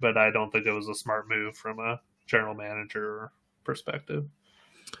player, but I don't think it was a smart move from a general manager perspective.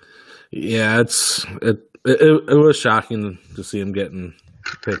 Yeah, it was shocking to see him getting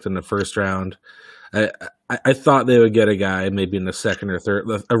picked in the first round. I thought they would get a guy maybe in the second or third,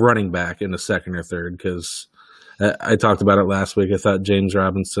 a running back in the second or third, because I talked about it last week. I thought James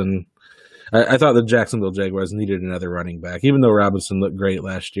Robinson, I thought the Jacksonville Jaguars needed another running back. Even though Robinson looked great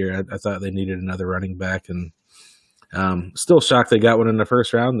last year, I thought they needed another running back, and still shocked they got one in the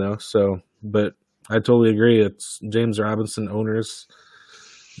first round though. So, but I totally agree. It's James Robinson owners.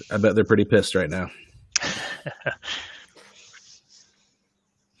 I bet they're pretty pissed right now.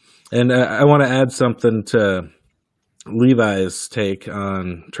 And I want to add something to Levi's take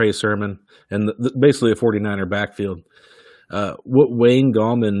on Trey Sermon and basically a 49er backfield. What Wayne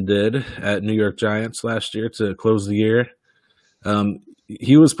Gallman did at New York Giants last year to close the year,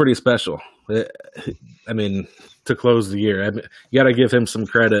 he was pretty special. I mean, to close the year, you got to give him some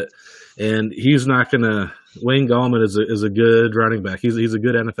credit. And he's not going to – Wayne Gallman is a good running back. He's a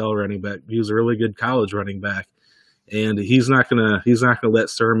good NFL running back. He was a really good college running back. And he's not gonna let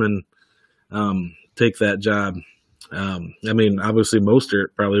Sermon take that job. I mean, obviously Mostert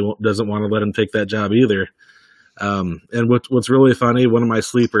probably doesn't want to let him take that job either. And what's really funny, one of my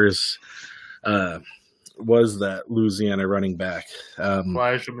sleepers was that Louisiana running back,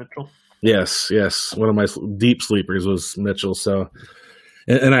 Elijah Mitchell. Yes, one of my deep sleepers was Mitchell. So,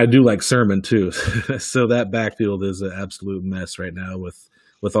 and I do like Sermon too. So that backfield is an absolute mess right now with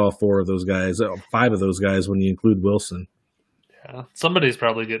with all 4 of those guys, 5 of those guys when you include Wilson. Yeah, somebody's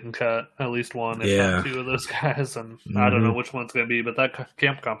probably getting cut, at least one, if not 2 of those guys, and I don't know which one's going to be, but that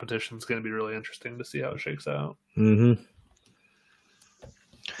camp competition is going to be really interesting to see how it shakes out. Mm-hmm.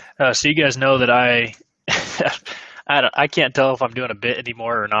 So you guys know that I can't tell if I'm doing a bit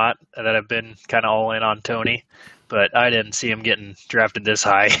anymore or not, that I've been kind of all in on Tony, but I didn't see him getting drafted this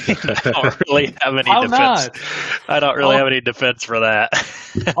high. I don't really have any defense. I don't really have any defense for that.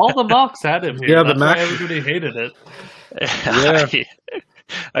 All the mocks had him here. Yeah, That's why everybody hated it. Yeah.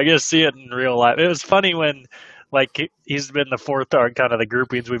 I guess see it in real life. It was funny when, like, he's been the 4th on kind of the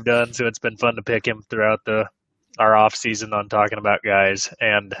groupings we've done, so it's been fun to pick him throughout our off season on talking about guys.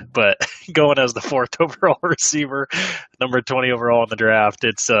 But going as the 4th overall receiver, number 20 overall in the draft,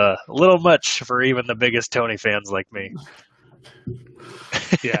 it's a little much for even the biggest Tony fans like me.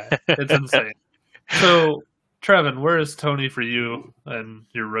 Yeah, it's insane. So, Trevin, where is Tony for you and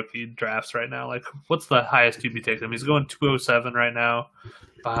your rookie drafts right now? Like, what's the highest you'd be taking him? He's going 207 right now,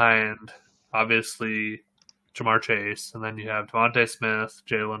 behind, obviously, Jamar Chase. And then you have Devontae Smith,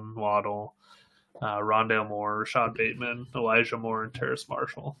 Jalen Waddle, Rondale Moore, Rashad Bateman, Elijah Moore, and Terrace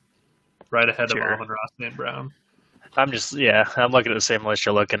Marshall. Right ahead of Amon-Ra St. Brown. I'm looking at the same list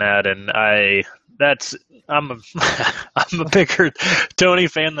you're looking at, and I'm a bigger Tony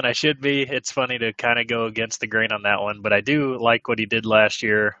fan than I should be. It's funny to kind of go against the grain on that one, but I do like what he did last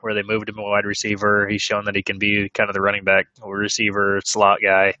year where they moved him a wide receiver. He's shown that he can be kind of the running back, receiver, slot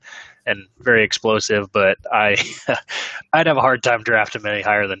guy, and very explosive, but I'd have a hard time drafting him any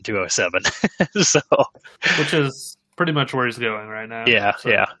higher than 207. Which is pretty much where he's going right now. Yeah, so.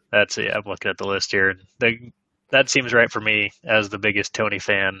 Yeah. I'm looking at the list here. That seems right for me as the biggest Tony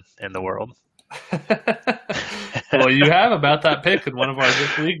fan in the world. Well, you have about that pick in one of our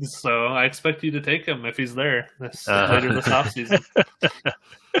good leagues, so I expect you to take him if he's there later this offseason.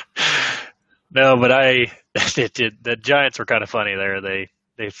 No, but the Giants were kind of funny there. They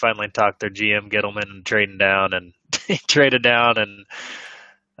finally talked their GM Gettleman and trading down, and he traded down, and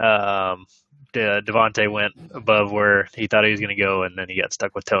Devontae went above where he thought he was going to go, and then he got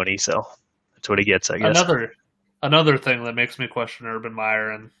stuck with Tony, so that's what he gets, I guess. Another thing that makes me question Urban Meyer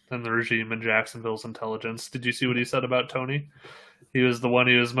and the regime in Jacksonville's intelligence. Did you see what he said about Tony? He was the one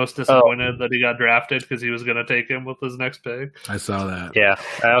who was most disappointed that he got drafted because he was going to take him with his next pick. I saw that. Yeah.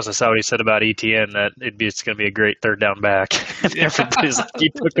 I also saw what he said about ETN, that it's going to be a great third down back. Everybody's like,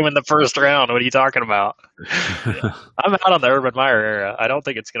 you took him in the first round. What are you talking about? I'm out on the Urban Meyer era. I don't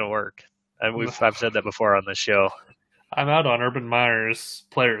think it's going to work. I've said that before on this show. I'm out on Urban Meyer's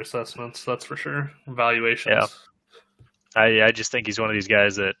player assessments, that's for sure. Evaluations. Yeah. I just think he's one of these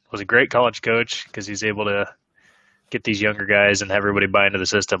guys that was a great college coach because he's able to get these younger guys and have everybody buy into the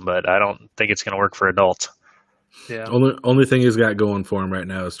system, but I don't think it's going to work for adults. Yeah. Only thing he's got going for him right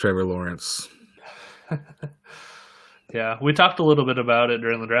now is Trevor Lawrence. Yeah, we talked a little bit about it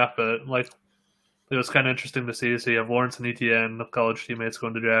during the draft, but it was kind of interesting to see. So you have Lawrence and ETN, the college teammates,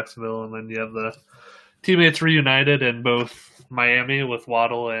 going to Jacksonville, and then you have the teammates reunited in both Miami with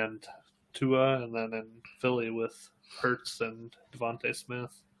Waddle and Tua, and then in Philly with Hurts and Devontae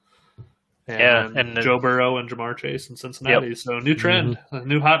Smith. And Joe Burrow and Jamar Chase in Cincinnati. Yep. So new trend,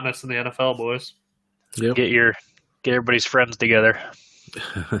 new hotness in the NFL, boys. Yep. Get everybody's friends together.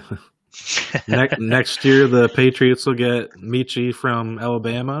 Next year, the Patriots will get Michi from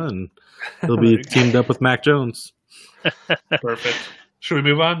Alabama, and he'll be teamed up with Mac Jones. Perfect. Should we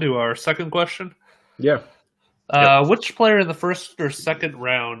move on to our second question? Yeah. Which player in the first or second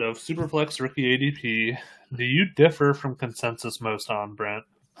round of Superflex rookie ADP do you differ from consensus most on, Brent?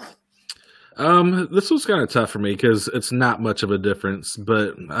 This was kind of tough for me because it's not much of a difference,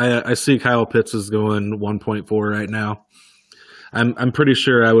 but I see Kyle Pitts is going 1.4 right now. I'm pretty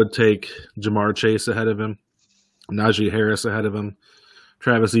sure I would take Jamar Chase ahead of him, Najee Harris ahead of him,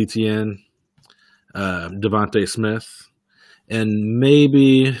 Travis Etienne, Devontae Smith, and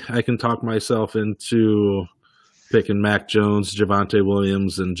maybe I can talk myself into picking Mac Jones, Javonte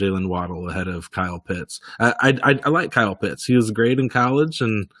Williams, and Jalen Waddle ahead of Kyle Pitts. I like Kyle Pitts. He was great in college,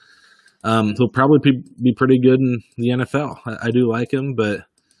 and he'll probably be pretty good in the NFL. I do like him, but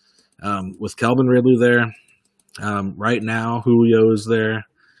with Calvin Ridley there, right now, Julio is there.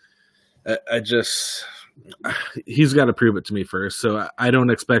 He's got to prove it to me first. So I don't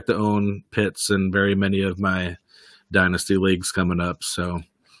expect to own Pitts in very many of my dynasty leagues coming up. So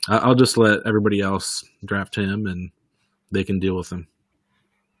I'll just let everybody else draft him, and they can deal with him.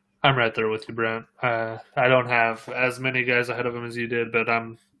 I'm right there with you, Brent. I don't have as many guys ahead of him as you did, but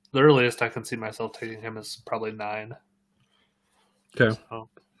the earliest I can see myself taking him is probably 9. Okay.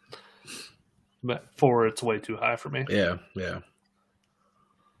 But 4, it's way too high for me. Yeah.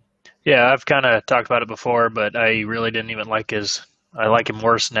 Yeah, I've kind of talked about it before, but I really didn't even like his. I like him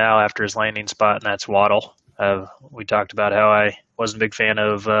worse now after his landing spot, and that's Waddle. We talked about how I wasn't a big fan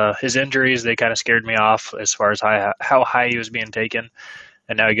of his injuries. They kind of scared me off as far as how high he was being taken.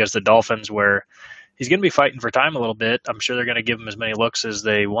 And now he goes to the Dolphins, where he's going to be fighting for time a little bit. I'm sure they're going to give him as many looks as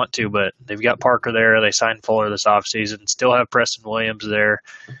they want to, but they've got Parker there. They signed Fuller this offseason. Still have Preston Williams there.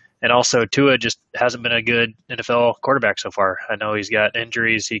 And also, Tua just hasn't been a good NFL quarterback so far. I know he's got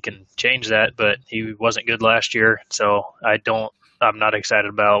injuries. He can change that, but he wasn't good last year. So I'm not excited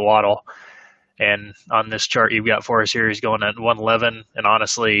about Waddle. And on this chart, you've got Forrest here. He's going at 111. And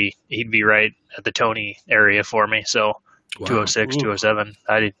honestly, he'd be right at the Tony area for me. So 206, 207.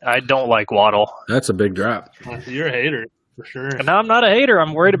 I don't like Waddle. That's a big drop. You're a hater, for sure. And now I'm not a hater.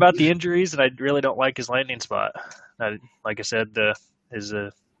 I'm worried about the injuries, and I really don't like his landing spot. Like I said,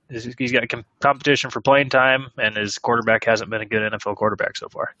 he's got competition for playing time, and his quarterback hasn't been a good NFL quarterback so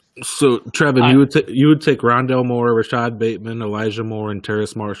far. So, Trevin, you would take Rondale Moore, Rashad Bateman, Elijah Moore, and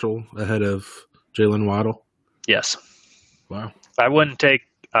Terrace Marshall ahead of Jalen Waddle? Yes. Wow. I wouldn't take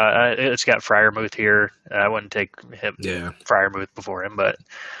it's got Freiermuth here. I wouldn't take him, Freiermuth before him, but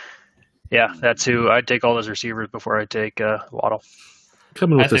yeah, that's who I'd take. All those receivers before I take Waddle.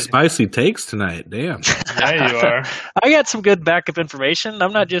 Coming with the spicy takes tonight. Damn. Yeah, you are. I got some good backup information.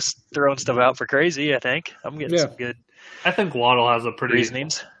 I'm not just throwing stuff out for crazy, I think. I'm getting some good I think Waddle has a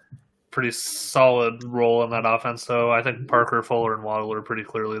reasonings. Pretty solid role in that offense, though. I think Parker, Fuller, and Waddle are pretty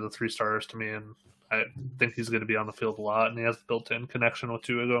clearly the 3 stars to me, and I think he's going to be on the field a lot, and he has a built-in connection with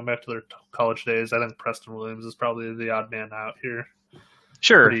Tua going back to their college days. I think Preston Williams is probably the odd man out here.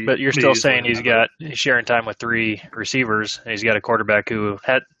 Sure, but you're still saying he's sharing time with 3 receivers, and he's got a quarterback who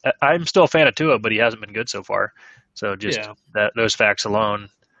I'm still a fan of Tua, but he hasn't been good so far. So just those facts alone,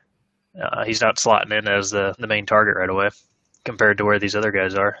 he's not slotting in as the main target right away compared to where these other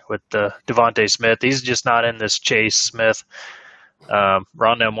guys are. With Devontae Smith, he's just not in this Chase Smith.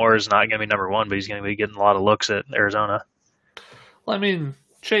 Rondale Moore is not going to be number 1, but he's going to be getting a lot of looks at Arizona. Well, I mean,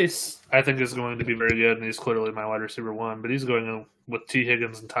 Chase, I think, is going to be very good, and he's clearly my wide receiver 1, but he's going in with T.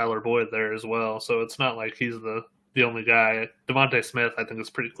 Higgins and Tyler Boyd there as well, so it's not like he's the only guy. Devontae Smith, I think, is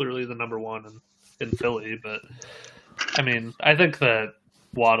pretty clearly the number 1 in Philly, but, I mean, I think that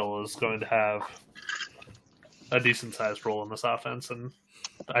Waddle is going to have a decent-sized role in this offense, and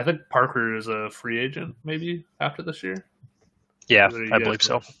I think Parker is a free agent, maybe, after this year. Yeah, I believe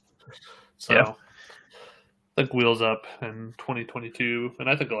so. So, yeah. I think wheels up in 2022, and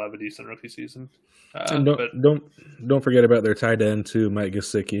I think he'll have a decent rookie season. And don't forget about their tight end too, Mike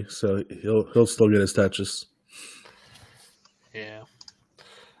Gesicki. So he'll still get his touches. Yeah.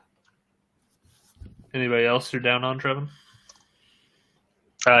 Anybody else you're down on, Trevin?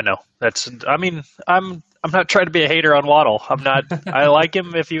 No. I'm not trying to be a hater on Waddle. I'm not. I like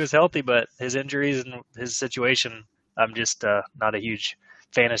him if he was healthy, but his injuries and his situation, I'm just not a huge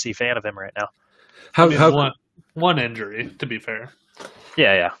fantasy fan of him right now. One injury, to be fair.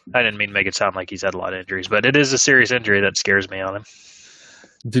 Yeah. I didn't mean to make it sound like he's had a lot of injuries, but it is a serious injury that scares me on him.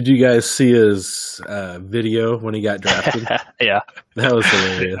 Did you guys see his video when he got drafted? Yeah. That was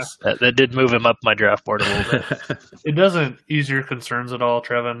hilarious. That did move him up my draft board a little bit. It doesn't ease your concerns at all,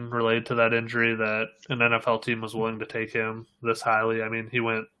 Trevin, related to that injury, that an NFL team was willing to take him this highly. I mean, he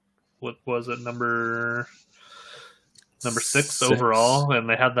went, what was it, number 6 overall, and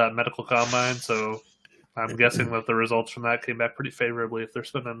they had that medical combine, so I'm guessing that the results from that came back pretty favorably if they're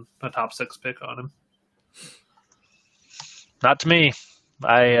spending a top 6 pick on him. Not to me.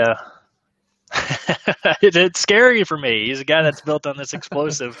 It's scary for me. He's a guy that's built on this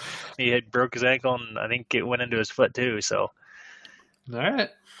explosive. He broke his ankle, and I think it went into his foot too. So, all right,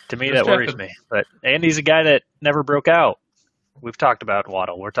 to me, that worries me. And he's a guy that never broke out. We've talked about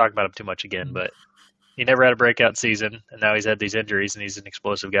Waddle. We're talking about him too much again, but he never had a breakout season, and now he's had these injuries, and he's an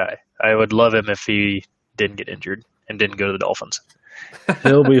explosive guy. I would love him if he didn't get injured and didn't go to the Dolphins.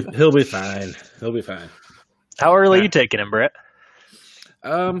 He'll be fine. He'll be fine. How early are you taking him, Brett?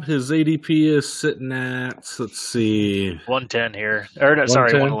 His ADP is sitting at, let's see, 110 here. Or no,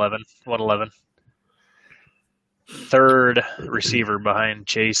 sorry, 111. 111. Third receiver behind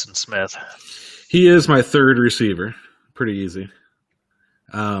Chase and Smith. He is my third receiver. Pretty easy.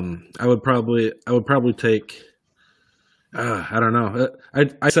 I would probably take. I don't know.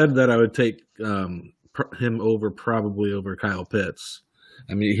 I said that I would take him over Kyle Pitts.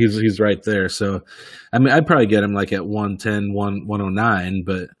 I mean, he's right there. So, I mean, I'd probably get him like at 110, 109,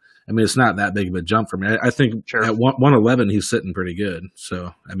 but I mean, it's not that big of a jump for me. I think at 111, he's sitting pretty good.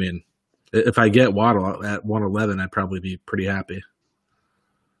 So, I mean, if I get Waddle at 111, I'd probably be pretty happy.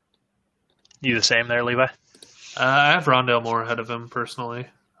 You the same there, Levi? I have Rondale Moore ahead of him personally.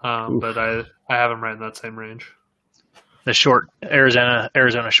 but I have him right in that same range. The short Arizona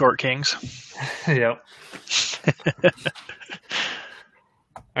Short Kings. Yep.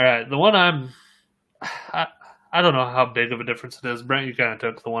 All right, the one I don't know how big of a difference it is. Brent, you kind of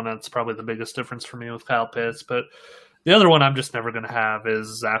took the one that's probably the biggest difference for me with Kyle Pitts, but the other one I'm just never going to have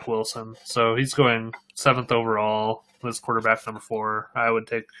is Zach Wilson. So he's going 7th overall as quarterback number 4. I would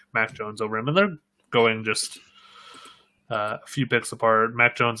take Mac Jones over him, and they're going just a few picks apart.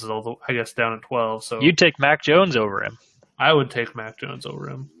 Mac Jones is, I guess, down at 12. So you'd take Mac Jones over him. I would take Mac Jones over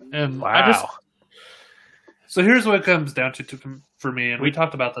him. And wow. So here's what it comes down to for me, and we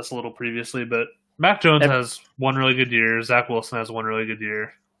talked about this a little previously, but Mac Jones has one really good year. Zach Wilson has one really good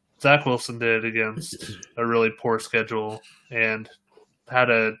year. Zach Wilson did against a really poor schedule and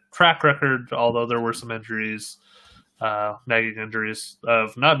had a track record, although there were some injuries, nagging injuries,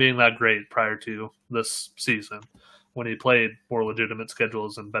 of not being that great prior to this season when he played more legitimate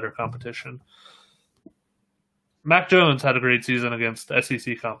schedules and better competition. Mac Jones had a great season against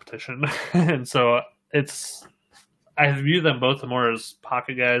SEC competition, and so I view them both more as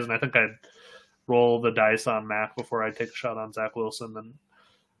pocket guys, and I think I'd roll the dice on Mac before I take a shot on Zach Wilson. And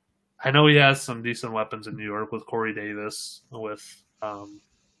I know he has some decent weapons in New York with Corey Davis, with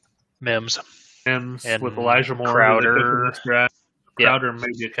Mims, and with Elijah Moore, Crowder. Crowder may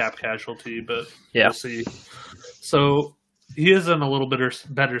be a cap casualty, but yeah. We'll see. So he is in a little bit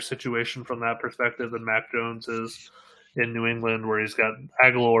better situation from that perspective than Mac Jones is in New England, where he's got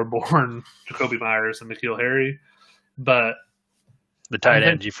Aguilar, Bourne, Jacoby Myers, and N'Keal Harry. But the tight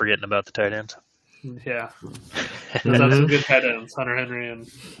ends, you're forgetting about the tight ends. Yeah. That's some good tight ends, Hunter Henry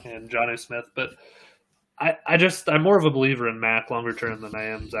and Johnny Smith. But I'm more of a believer in Mac longer term than I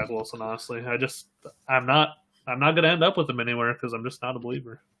am Zach Wilson, honestly. I'm not going to end up with him anywhere because I'm just not a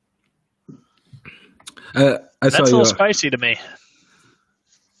believer. That's a little spicy to me.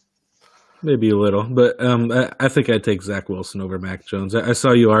 Maybe a little, but I think I'd take Zach Wilson over Mac Jones. I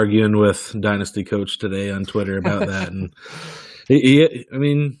saw you arguing with Dynasty Coach today on Twitter about that, and he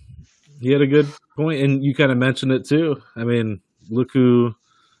had a good point, and you kind of mentioned it too. I mean, look who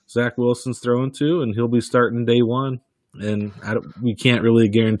Zach Wilson's throwing to, and he'll be starting day one, and we can't really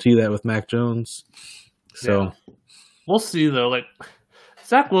guarantee that with Mac Jones. So yeah. We'll see, though. Like,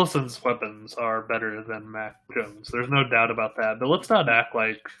 Zach Wilson's weapons are better than Mac Jones. There's no doubt about that. But let's not act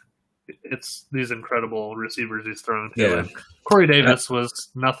like it's these incredible receivers he's throwing to. Yeah. Like, Corey Davis was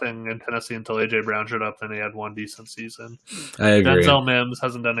nothing in Tennessee until A.J. Brown showed up, and he had one decent season. I agree. Denzel Mims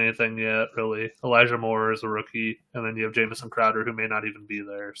hasn't done anything yet, really. Elijah Moore is a rookie, and then you have Jamison Crowder, who may not even be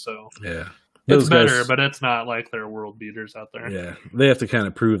there. So yeah. It's better, but it's not like they're world beaters out there. Yeah, they have to kind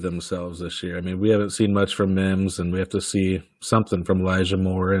of prove themselves this year. I mean, we haven't seen much from Mims, and we have to see something from Elijah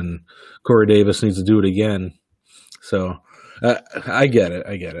Moore, and Corey Davis needs to do it again. So I get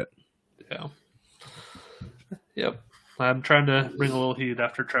it. Yeah. Yep. I'm trying to bring a little heat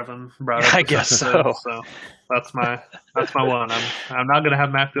after Trevin brought up. I guess so. So that's my one. I'm not going to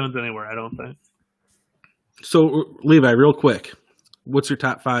have Mac Jones anywhere, I don't think. So, Levi, real quick. What's your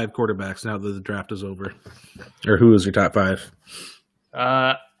top 5 quarterbacks now that the draft is over? Or who is your top 5?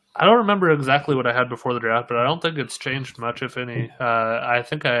 I don't remember exactly what I had before the draft, but I don't think it's changed much, if any. I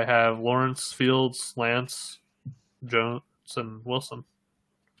think I have Lawrence, Fields, Lance, Jones, and Wilson.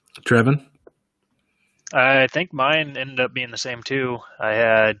 Trevin? I think mine ended up being the same, too. I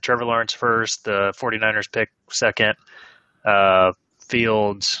had Trevor Lawrence first, the 49ers pick second,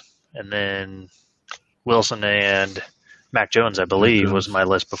 Fields, and then Wilson and Mac Jones, I believe, was my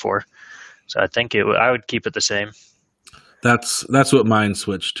list before. So I think I would keep it the same. That's what mine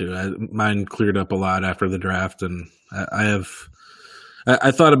switched to. Mine cleared up a lot after the draft, and I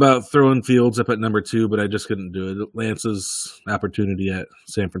thought about throwing Fields up at number 2, but I just couldn't do it. Lance's opportunity at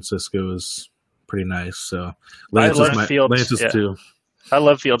San Francisco is pretty nice. So Lance is 2. I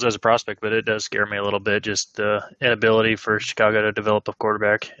love Fields as a prospect, but it does scare me a little bit, just the inability for Chicago to develop a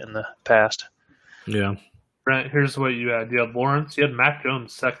quarterback in the past. Yeah. Brent, here's what you had. You had Lawrence. You had Mac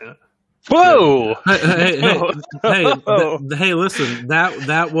Jones second. Whoa! Hey, listen.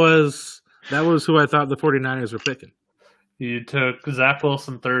 That was who I thought the 49ers were picking. You took Zach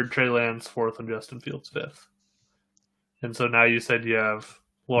Wilson third, Trey Lance fourth, and Justin Fields fifth. And so now you said you have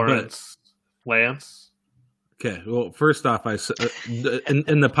Lawrence, Lance. Okay. Well, first off, I said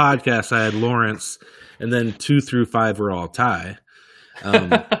in the podcast I had Lawrence, and then 2 through 5 were all tie.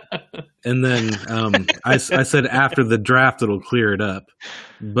 And then I said after the draft it'll clear it up.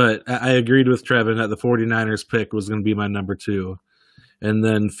 But I agreed with Trevin that the 49ers pick was going to be my number 2. And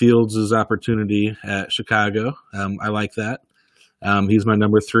then Fields' opportunity at Chicago. I like that. He's my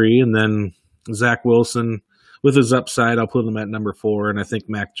number 3. And then Zach Wilson. with his upside, I'll put him at number 4, and I think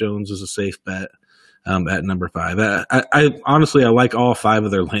Mac Jones is a safe bet at number 5. I honestly, I like all 5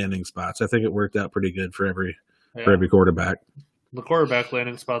 of their landing spots. I think it worked out pretty good for every quarterback. The quarterback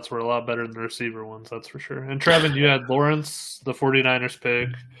landing spots were a lot better than the receiver ones, that's for sure. And Trevin, you had Lawrence, the 49ers pick,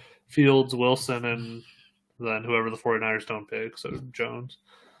 Fields, Wilson, and then whoever the 49ers don't pick, so Jones.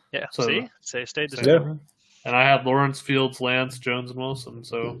 Yeah, So- stayed the Same. same. And I had Lawrence, Fields, Lance, Jones, and Wilson,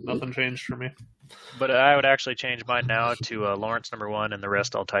 so nothing changed for me. But I would actually change mine now to Lawrence number 1, and the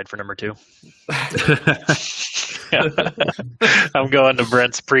rest all tied for number 2. I'm going to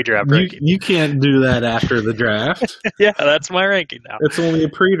Brent's pre-draft ranking. You can't do that after the draft. Yeah, that's my ranking now. It's only a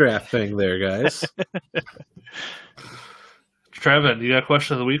pre-draft thing there, guys. Trevin, you got a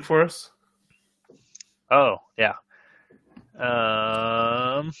question of the week for us? Oh, yeah.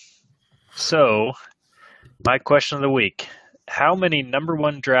 So, my question of the week. How many number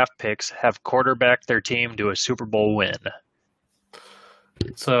 1 draft picks have quarterbacked their team to a Super Bowl win?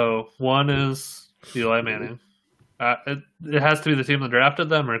 So one is Eli Manning. It has to be the team that drafted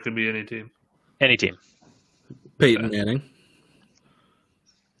them, or it could be any team. Any team. Peyton Manning.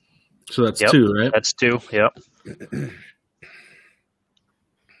 So that's Yep. 2, right? That's 2, yep.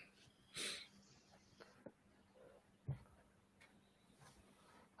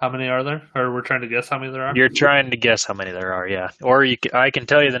 How many are there? Or we're trying to guess how many there are? You're trying to guess how many there are, yeah. Or I can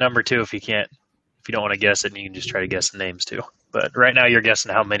tell you the number 2 if you don't want to guess it, and you can just try to guess the names too. But right now you're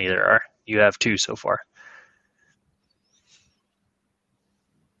guessing how many there are. You have 2 so far.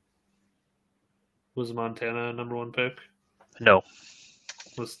 Was Montana a number 1 pick? No.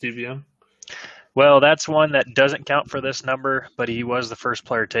 Was Steve Young? Well, that's one that doesn't count for this number, but he was the first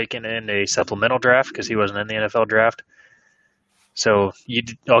player taken in a supplemental draft because he wasn't in the NFL draft. So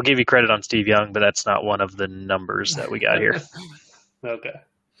I'll give you credit on Steve Young, but that's not one of the numbers that we got here. Okay.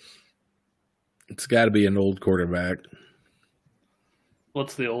 It's got to be an old quarterback.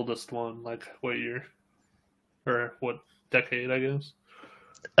 What's the oldest one? Like what year? Or what decade, I guess?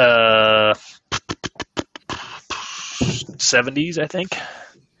 70s, I think.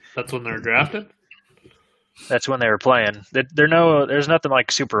 That's when they're drafted? That's when they were playing. There's nothing like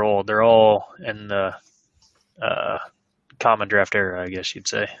super old. They're all in the common draft era, I guess you'd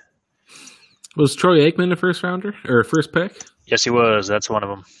say. Was Troy Aikman a first rounder or first pick? Yes, he was. That's one of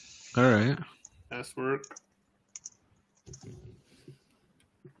them. All right. Nice work.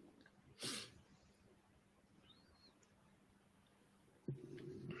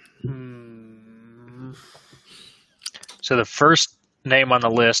 So the first name on the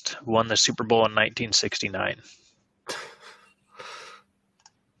list won the Super Bowl in 1969.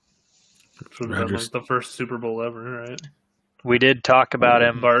 Which would have been Rodgers. like the first Super Bowl ever, right? We did talk about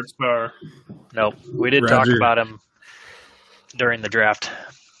him. Bart Starr. No, we did talk Roger. about him during the draft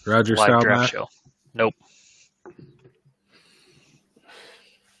Roger live Staubach. draft show. Nope.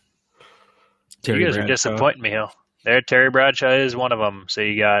 Terry You guys are Bradshaw. disappointing me, Hill. There, Terry Bradshaw is one of them. So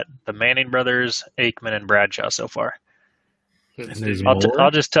you got the Manning brothers, Aikman, and Bradshaw so far. Good And Steve there's Young. more? I'll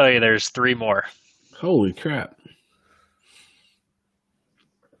just tell you, there's 3 more. Holy crap.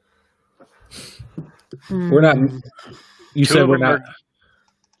 We're not. You 2 said of we're them not.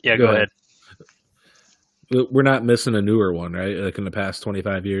 Yeah, Go go ahead. ahead. We're not missing a newer one, right? Like in the past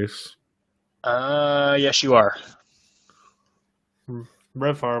 25 years. Yes, you are.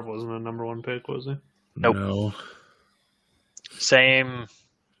 Brett Favre wasn't a number 1 pick, was he? Nope. No. Same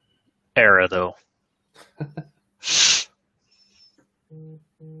era, though.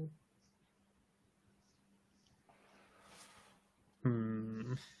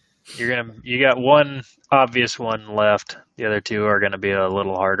 You got one obvious one left. The other 2 are going to be a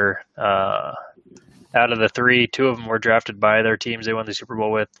little harder. Out of the 3, 2 of them were drafted by their teams they won the Super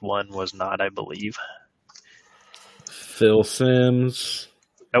Bowl with. One was not, I believe. Phil Simms.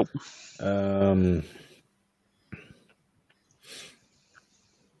 Nope.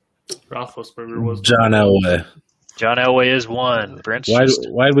 Roethlisberger was John Elway. John Elway is one. Brent's Why just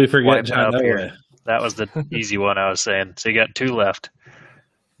did we forget wiping John up here. Elway? That was the easy one I was saying. So you got 2 left.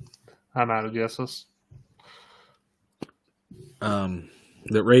 I'm out of guesses. The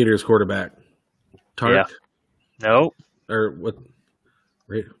Raiders quarterback. Tark? Yeah. Nope. Or what?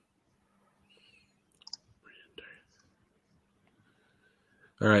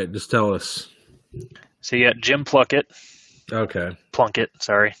 All right, just tell us. So you got Jim Plunkett. Okay.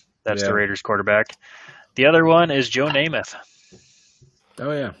 Sorry. That's Yeah. the Raiders quarterback. The other one is Joe Namath.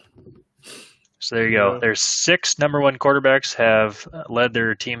 Oh, yeah. So there you go. There's 6 number 1 quarterbacks have led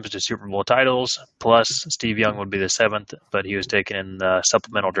their teams to Super Bowl titles. Plus, Steve Young would be the 7th, but he was taken in the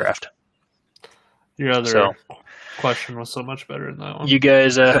supplemental draft. Your other So- question was so much better than that one. You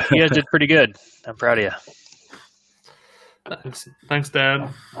guys did pretty good. I'm proud of you. Thanks, Dad.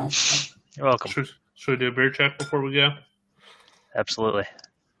 You're welcome. Should we do a beer check before we go? Absolutely.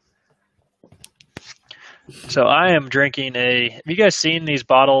 So I am drinking have you guys seen these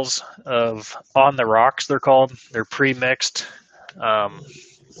bottles of On the Rocks, they're called? They're pre-mixed,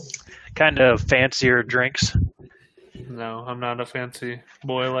 kind of fancier drinks. No, I'm not a fancy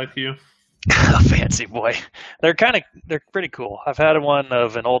boy like you. Fancy boy. They're pretty cool. I've had one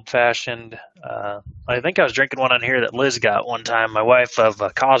of an old-fashioned, I think I was drinking one on here that Liz got one time, my wife, of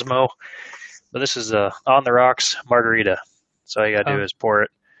Cosmo. But this is a On the Rocks margarita. So all you got to do is pour it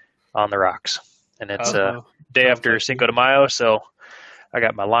on the rocks. And it's day after Cinco de Mayo, so I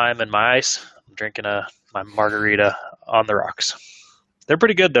got my lime and my ice. I'm drinking my margarita on the rocks. They're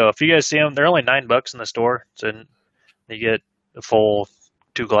pretty good, though. If you guys see them, they're only $9 in the store. So you get a full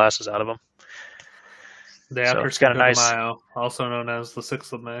 2 glasses out of them. Day after Cinco de Mayo, also known as the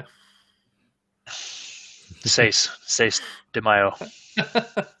 6th of May. Seis de Mayo.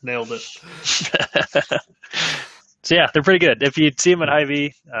 Nailed it. So yeah, they're pretty good. If you'd see them at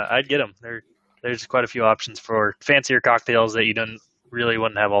Hy-Vee, I'd get them. There's quite a few options for fancier cocktails that you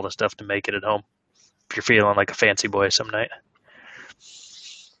wouldn't have all the stuff to make it at home. If you're feeling like a fancy boy some night.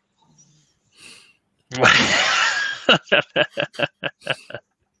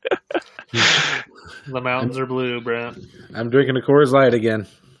 The mountains are blue, Brent. I'm drinking a Coors Light again.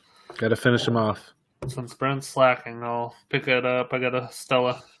 Got to finish them off. Since Brent's slacking, I'll pick it up. I got a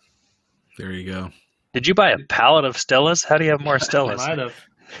Stella. There you go. Did you buy a pallet of Stellas? How do you have more Stellas?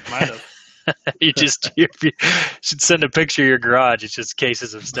 Might have. You should send a picture of your garage. It's just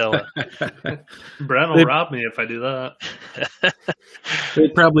cases of Stella. Brent will rob me if I do that. They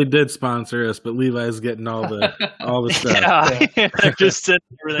probably did sponsor us, but Levi's getting all the stuff. Yeah. They're just sending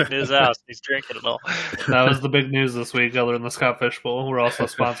everything to his house. He's drinking it all. That was the big news this week, other than the Scott Fish Bowl. We're also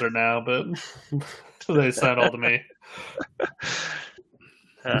sponsored now, but they sent all to me.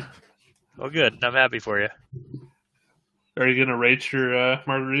 Huh. Well, good. I'm happy for you. Are you going to rate your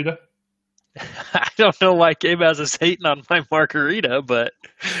margarita? I don't know why Gabe has us hating on my margarita, but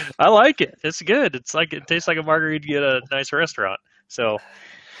I like it. It's good. It tastes like a margarita you get at a nice restaurant. So,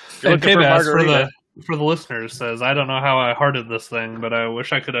 and Gabe for the listeners says, I don't know how I hearted this thing, but I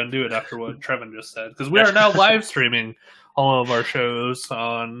wish I could undo it after what Trevin just said. Because we are now live streaming all of our shows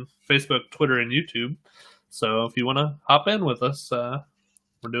on Facebook, Twitter, and YouTube. So if you want to hop in with us,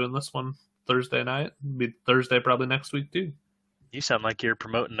 we're doing this one Thursday night. It'll be Thursday probably next week too. You sound like you're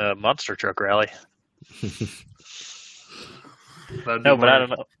promoting a monster truck rally. No, but I don't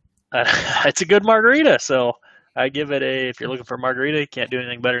know. It's a good margarita, so I give it if you're looking for a margarita, you can't do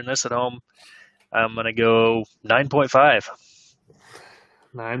anything better than this at home. I'm going to go 9.5.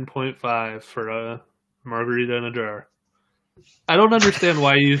 9.5 for a margarita in a jar. I don't understand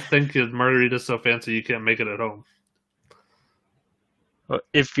why you think a margarita is so fancy you can't make it at home. Well,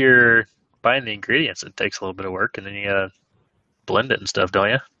 if you're buying the ingredients, it takes a little bit of work, and then you got to blend it and stuff, don't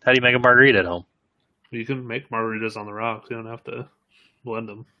you? How do you make a margarita at home? You can make margaritas on the rocks. You don't have to blend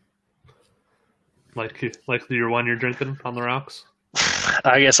them. Like your one you're drinking on the rocks?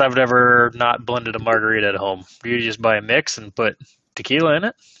 I guess I've never not blended a margarita at home. You just buy a mix and put tequila in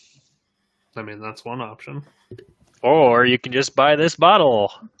it? I mean, that's one option. Or you can just buy this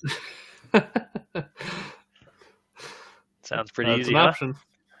bottle. Sounds pretty easy, an option.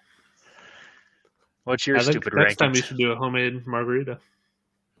 What's your stupid next rankings? Time you should do a homemade margarita.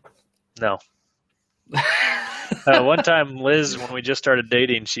 No. One time, Liz, when we just started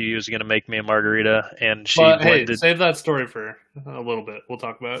dating, she was going to make me a margarita, and she blended... Hey, save that story for a little bit. We'll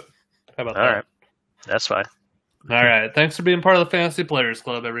talk about it. How about that? All right. That's fine. All right. Thanks for being part of the Fantasy Players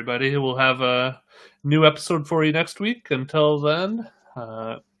Club, everybody. We'll have a new episode for you next week. Until then,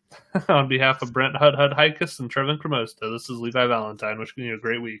 on behalf of Brent Hud Hikus and Trevin Cremosta, this is Levi Valentine, wishing you a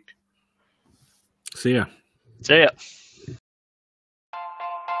great week. See ya. See ya.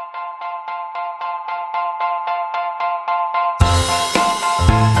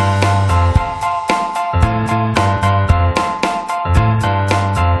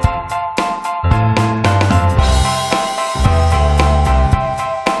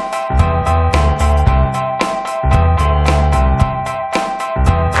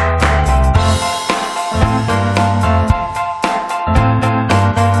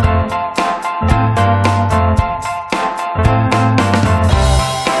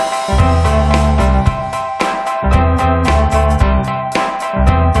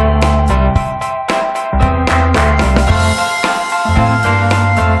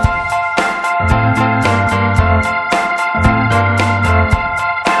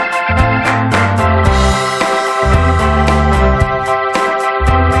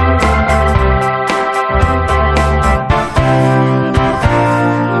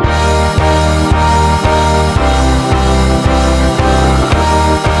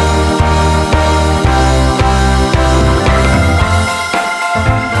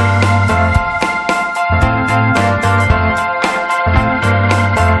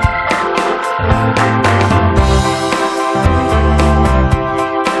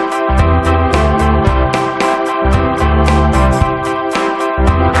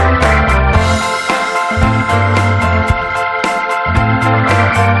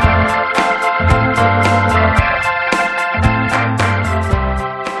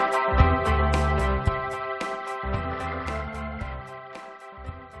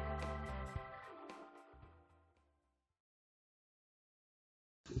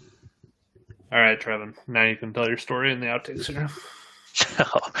 All right, Trevin. Now you can tell your story in the outtakes here.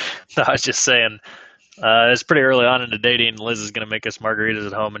 No, I was just saying, it's pretty early on into dating. Liz is going to make us margaritas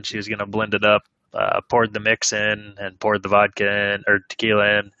at home, and she was going to blend it up, poured the mix in, and poured the vodka in, or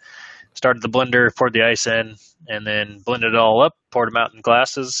tequila in, started the blender, poured the ice in, and then blended it all up, poured them out in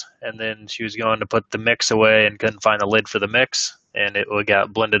glasses, and then she was going to put the mix away and couldn't find the lid for the mix, and it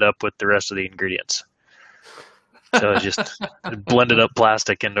got blended up with the rest of the ingredients. So it just blended up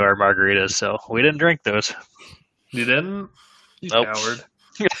plastic into our margaritas, so we didn't drink those. You didn't? You Nope. coward.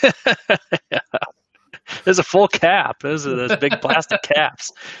 Yeah. There's a full cap. Those are those big plastic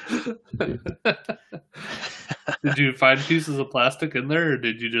caps. Did you find pieces of plastic in there, or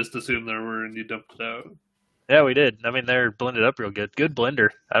did you just assume there were and you dumped it out? Yeah, we did. I mean, they're blended up real good. Good blender.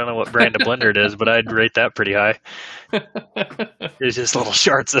 I don't know what brand of blender it is, but I'd rate that pretty high. There's just little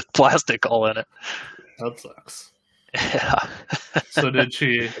shards of plastic all in it. That sucks. Yeah. So did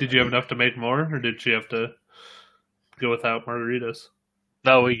you have enough to make more, or did she have to go without margaritas?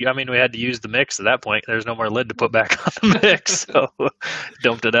 No, we had to use the mix at that point. There's no more lid to put back on the mix, so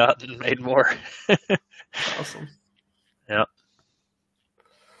dumped it out and made more. Awesome. Yeah.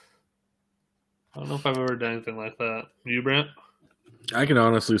 I don't know if I've ever done anything like that. You, Brent? I can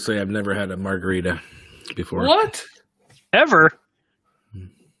honestly say I've never had a margarita before. What? Ever?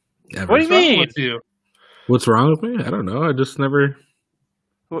 Ever. What do you What's wrong mean? with you? What's wrong with me? I don't know. I just never.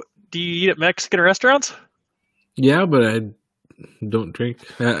 Do you eat at Mexican restaurants? Yeah, but I don't drink.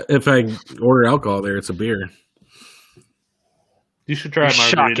 If I order alcohol there, it's a beer. You should try a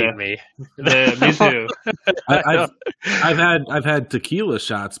You're margarita. shocking me. Yeah, me too. I've had tequila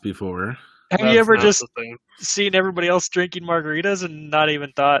shots before. Have That's you ever not just the thing. seen everybody else drinking margaritas and not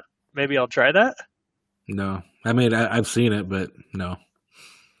even thought, maybe I'll try that? No, I mean I've seen it, but no.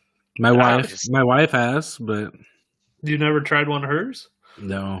 My I wife has, but You never tried one of hers?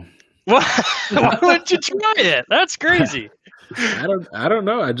 no. What? Why wouldn't you try it? That's crazy. I don't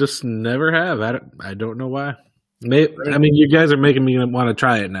know. I just never have. I don't know why. I mean, you guys are making me want to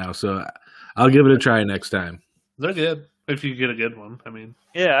try it now, so I'll give it a try next time. They're good if you get a good one. I mean,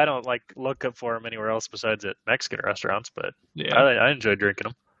 Yeah, I don't look up for them anywhere else besides at Mexican restaurants, but yeah. I enjoy drinking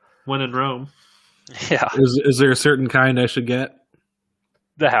them. When in Rome. Yeah, Is there a certain kind I should get?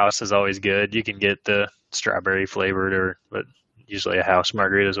 the house is always good. You can get the strawberry flavored, but usually a house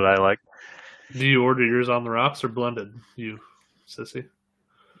margarita is what I like. Do you order yours on the rocks or blended? You sissy.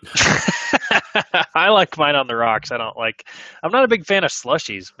 I like mine on the rocks. I'm not a big fan of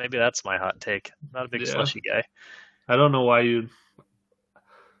slushies. Maybe that's my hot take. I'm not a big Yeah. slushy guy. I don't know why you'd.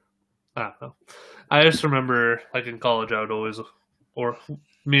 I don't know. I just remember, like in college, I would always, or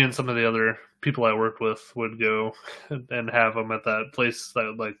me and some of the other people I worked with would go and have them at that place,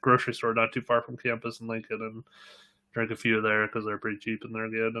 that like grocery store not too far from campus in Lincoln, and drink a few there because they're pretty cheap and they're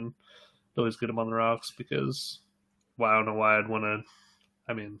good, and always get them on the rocks because, well, I don't know why I'd want to.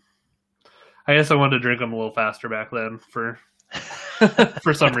 I mean, I guess I wanted to drink them a little faster back then for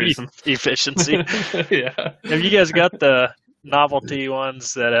some reason. Efficiency. Yeah. Have you guys got the novelty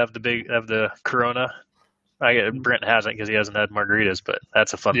ones that have the Corona? Brent hasn't because he hasn't had margaritas, but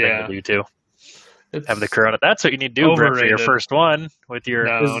that's a fun thing Yeah. to do too. It's, Have the Corona. That's what you need to do, Brent, for your Overrated. first one with your.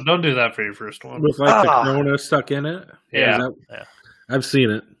 no, don't do that for your first one. With like Ah. the Corona stuck in it? Yeah. Is that- Yeah. I've seen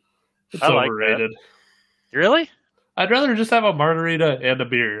it. It's I like overrated. Really? I'd rather just have a margarita and a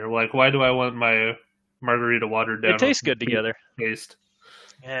beer. Like, why do I want my margarita watered down? They taste with good together. Taste.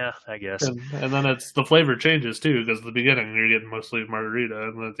 Yeah, I guess. And then it's the flavor changes too, because at the beginning you're getting mostly margarita,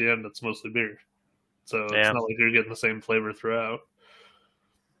 and then at the end it's mostly beer. So it's Yeah. not like you're getting the same flavor throughout.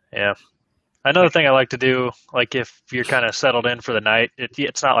 Yeah. Another thing I like to do, like if you're kind of settled in for the night,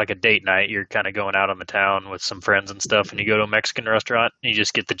 it's not like a date night. You're kind of going out on the town with some friends and stuff, and you go to a Mexican restaurant, and you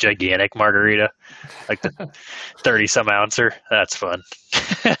just get the gigantic margarita, like the 30-some ouncer. That's fun.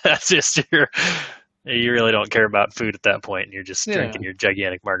 That's just you really don't care about food at that point, and you're just Yeah. drinking your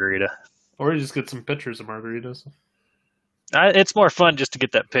gigantic margarita. Or you just get some pitchers of margaritas. It's more fun just to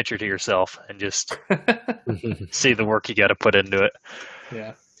get that picture to yourself and just see the work you got to put into it.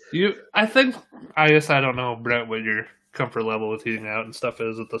 Yeah. I guess I don't know, Brent, what your comfort level with eating out and stuff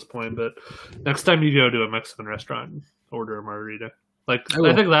is at this point, but next time you go to a Mexican restaurant, order a margarita. Like, I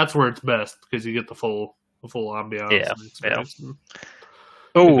will. I think that's where it's best because you get the full ambiance. Yeah, and experience. And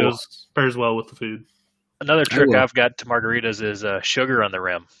Oh, it pairs well with the food. another trick will. I've got to margaritas is sugar on the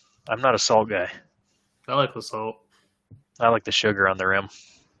rim. I'm not a salt guy. I like the salt. I like the sugar on the rim.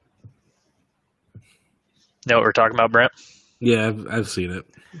 Know what we're talking about, Brent? Yeah, I've seen it.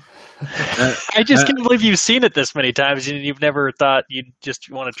 I just can't believe you've seen it this many times and you've never thought you'd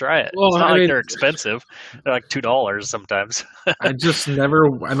just want to try it. Well, it's not I like mean- they're expensive. They're like $2 sometimes. I just never.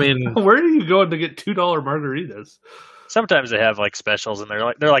 I mean, Where are you going to get $2 margaritas? Sometimes they have like specials and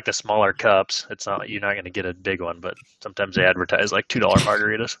they're like the smaller cups. It's not you're not going to get a big one, but sometimes they advertise like $2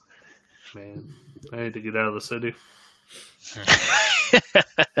 margaritas. Man, I need to get out of the city.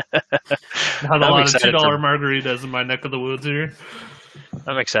 I'm Not a lot of excited $2 for- margaritas in my neck of the woods here.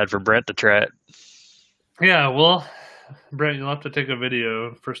 I'm excited for Brent to try it. Yeah, well, Brent, you'll have to take a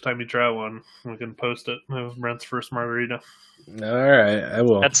video first time you try one. We can post it of Brent's first margarita. all right, I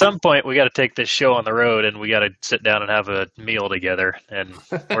will. At some point, we got to take this show on the road, and we got to sit down and have a meal together. And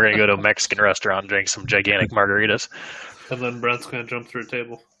we're gonna go to a Mexican restaurant and drink some gigantic margaritas. And then Brent's going to jump through a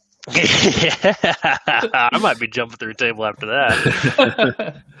table. I might be jumping through a table after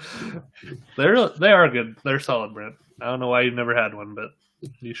that. They are good. They're solid, Brent. I don't know why you've never had one, but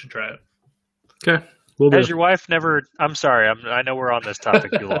you should try it. Okay, we'll do. Has your wife never? I'm sorry. I know we're on this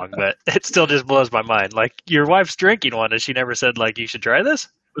topic too long, but it still just blows my mind. Like your wife's drinking one, and she never said like you should try this.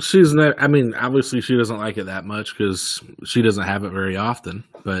 She's never. I mean, obviously, she doesn't like it that much because she doesn't have it very often.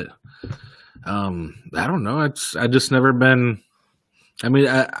 But I don't know. I just never been. I mean,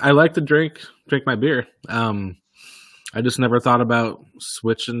 I like to drink my beer. I just never thought about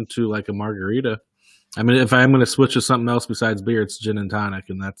switching to like a margarita. I mean, if I'm going to switch to something else besides beer, it's gin and tonic,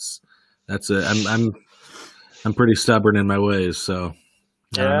 and that's it. I'm pretty stubborn in my ways, so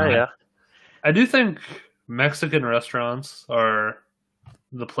I don't know. Yeah. I do think Mexican restaurants are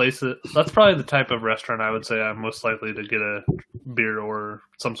the place that's probably the type of restaurant I would say I'm most likely to get a beer or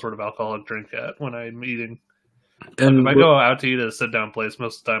some sort of alcoholic drink at when I'm eating. And If I go out to eat at a sit down place,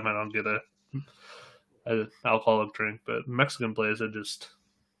 most of the time I don't get an alcoholic drink. But Mexican place,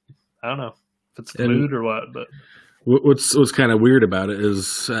 I don't know if it's the And- mood or what. But what's kind of weird about it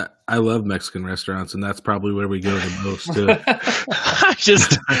is I love Mexican restaurants, and that's probably where we go the most too.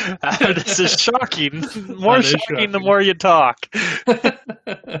 This is shocking. More That is shocking the shocking. more you talk.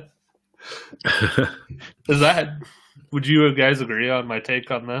 is that? Would you guys agree on my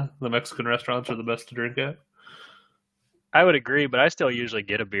take on the Mexican restaurants are the best to drink at? I would agree, but I still usually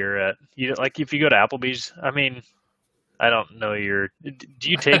get a beer at like if you go to Applebee's. I mean, I don't know do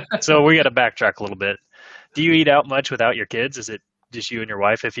you take? So we got to backtrack a little bit. Do you eat out much without your kids? Is it just you and your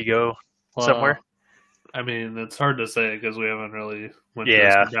wife if you go somewhere? I mean, it's hard to say because we haven't really went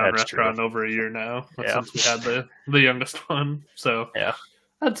Yeah, to a sit-down that's restaurant in over a year now Yeah. since we had the youngest one. So Yeah.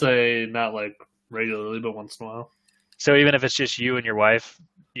 I'd say not like regularly, but once in a while. So even if it's just you and your wife,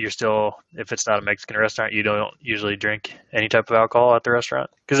 you're still, if it's not a Mexican restaurant, you don't usually drink any type of alcohol at the restaurant?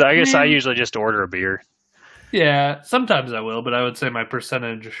 Because I guess I usually just order a beer. Yeah, sometimes I will, but I would say my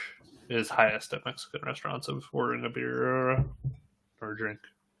percentage is highest at Mexican restaurants of ordering a beer or a drink.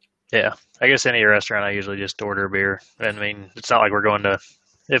 Yeah, I guess any restaurant, I usually just order a beer. I mean, it's not like we're going to,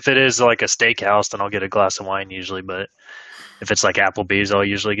 if it is like a steakhouse, then I'll get a glass of wine usually. But if it's like Applebee's, I'll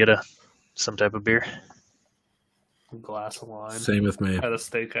usually get some type of beer. A glass of wine Same with me. at a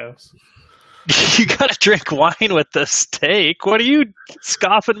steakhouse. You got to drink wine with the steak. What are you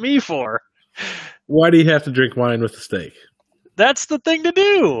scoffing me for? Why do you have to drink wine with the steak? That's the thing to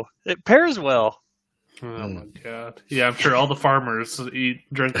do. It pairs well. Oh my god! Yeah, I'm sure all the farmers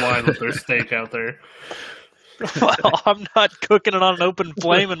drink wine with their steak out there. Well, I'm not cooking it on an open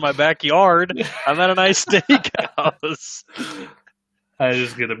flame in my backyard. I'm at a nice steakhouse. I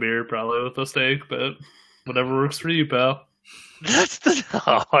just get a beer probably with a steak, but whatever works for you, pal. That's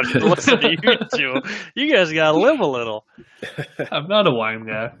listen to you two. You guys gotta live a little. I'm not a wine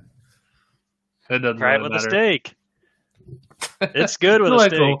guy. It doesn't Try it really with a matter. steak. It's good with a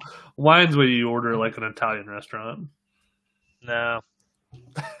Like, steak. wine's what you order like an Italian restaurant. No.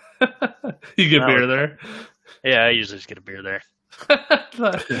 You get No. beer there. Yeah, I usually just get a beer there.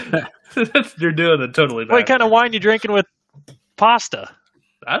 You're doing it totally. What kind of wine you drinking with pasta?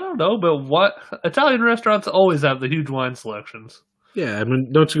 I don't know, but what Italian restaurants always have the huge wine selections. Yeah, I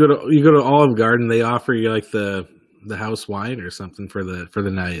mean, don't you go to Olive Garden? They offer you like the house wine or something for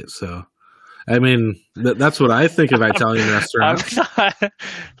the night. So, I mean, that's what I think of Italian restaurants.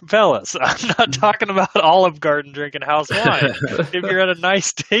 Fellas, I'm not talking about Olive Garden drinking house wine. If you're at a nice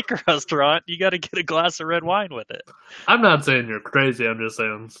steak restaurant, you got to get a glass of red wine with it. I'm not saying you're crazy. I'm just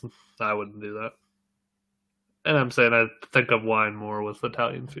saying I wouldn't do that. And I'm saying I think of wine more with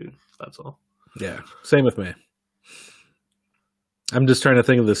Italian food. That's all. Yeah, same with me. I'm just trying to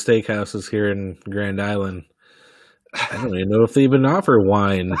think of the steakhouses here in Grand Island. I don't even know if they even offer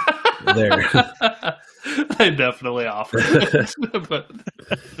wine there. They definitely offer it. But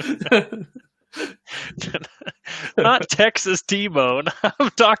not Texas T-bone. I'm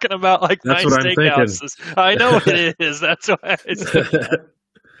talking about like That's nice what I'm thinking. steakhouses. I know it is. That's why I said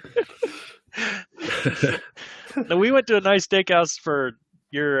that. No, we went to a nice steakhouse for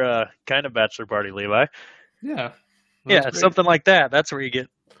your kind of bachelor party, Levi. Yeah. Yeah, That's great. something like that. That's where you get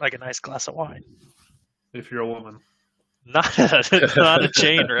like a nice glass of wine. If you're a woman. Not a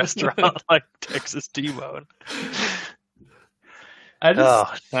chain restaurant like Texas T-bone. I Oh,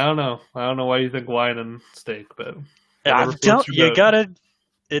 don't know. I don't know why you think wine and steak, but I'm whatever telling floats your you, boat. gotta.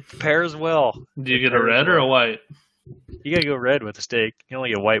 It pairs well. Do you get a pairs red or a well. white? You gotta go red with the steak. You only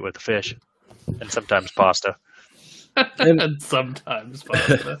get white with the fish, and sometimes pasta. And sometimes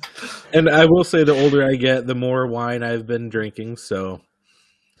pasta. And I will say, the older I get, the more wine I've been drinking. So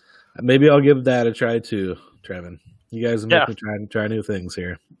maybe I'll give that a try too, Trevin. You guys make me try new things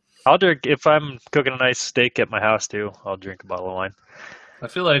here. I'll drink if I'm cooking a nice steak at my house too. I'll drink a bottle of wine. I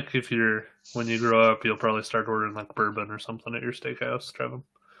feel like when you grow up, you'll probably start ordering like bourbon or something at your steakhouse, Trevin.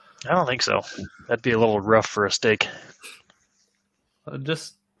 I don't think so. That'd be a little rough for a steak.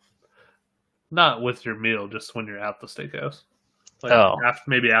 Just not with your meal, just when you're at the steakhouse. Like Oh.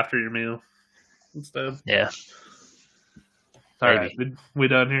 maybe after your meal instead. Yeah, All Maybe. right, we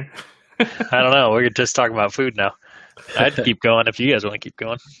done here. I don't know. We're just talking about food now. I'd keep going if you guys want to keep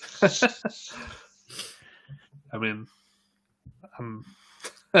going. I mean,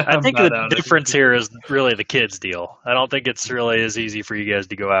 I I'm think not the out. difference here is really the kids' deal. I don't think it's really as easy for you guys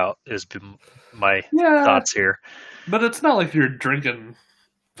to go out. Is my Yeah, thoughts here. but it's not like you're drinking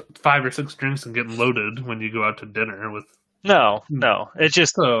 5 or 6 drinks and getting loaded when you go out to dinner with. No. It's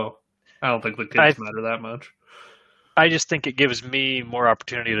just So I don't think the kids matter that much. I just think it gives me more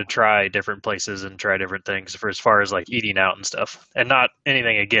opportunity to try different places and try different things for as far as like eating out and stuff. And not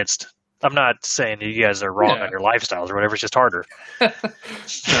anything against. I'm not saying you guys are wrong Yeah. on your lifestyles or whatever. It's just harder. No,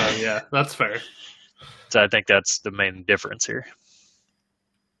 yeah, that's fair. So I think that's the main difference here.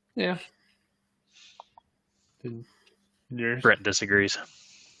 Yeah. And you're Brent disagrees.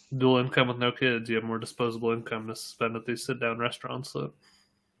 dual income with no kids. You have more disposable income to spend at these sit-down restaurants. So.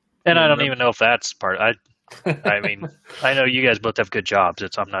 And I don't Yeah. even know if that's part. I mean, I know you guys both have good jobs.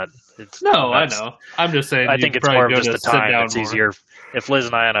 No, I know. I'm just saying. I you'd think it's probably more of go just to the sit time. down It's more. easier if Liz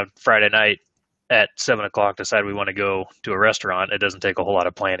and I on a Friday night at 7:00 decide we want to go to a restaurant. It doesn't take a whole lot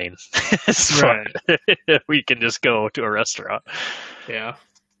of planning. We can just go to a restaurant. Yeah.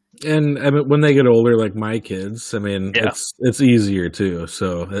 And I mean, when they get older, like my kids, I mean, Yeah. it's easier too.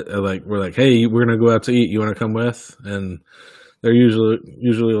 So we're like, hey, we're gonna go out to eat. You want to come with? And they're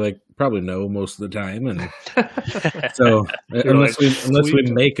usually like probably no most of the time. And so You're unless like, we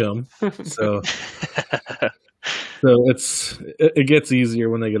 "Sweet." make them, so it gets easier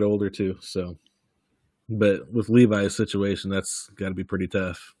when they get older too. So, but with Levi's situation, that's got to be pretty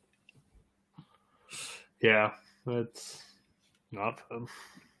tough. Yeah, it's not fun.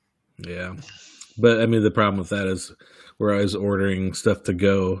 Yeah. But I mean, the problem with that is we're always ordering stuff to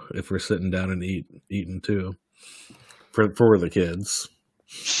go if we're sitting down and eating too for the kids.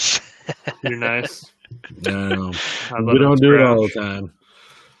 You're nice. No, I let we don't them do it all scratch. the time.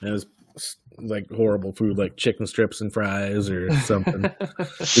 And it's like horrible food, like chicken strips and fries or something. We can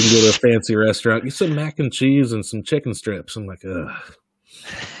go to a fancy restaurant, get some mac and cheese and some chicken strips. I'm like, ugh.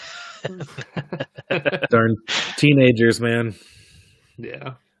 Darn teenagers, man.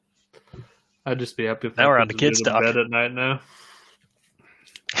 Yeah. I'd just be happy if Now my we're on to kids kids would go to talk. bed at night now.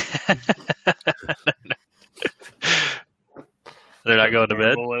 They're not going to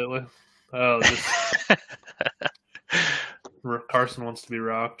bed. Horrible lately. Oh, just Carson wants to be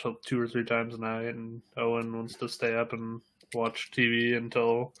rocked 2 or 3 times a night, and Owen wants to stay up and watch TV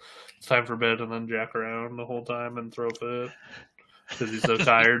until it's time for bed, and then jack around the whole time and throw a fit because he's so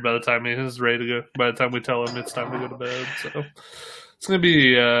tired by the time he's ready to go. By the time we tell him it's time to go to bed, so it's gonna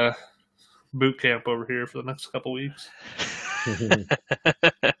be boot camp over here for the next couple weeks.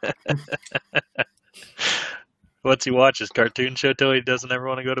 What's he watch? His cartoon show till he doesn't ever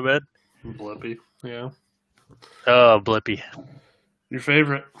want to go to bed? Blippy, yeah. Oh, Blippy. Your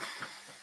favorite?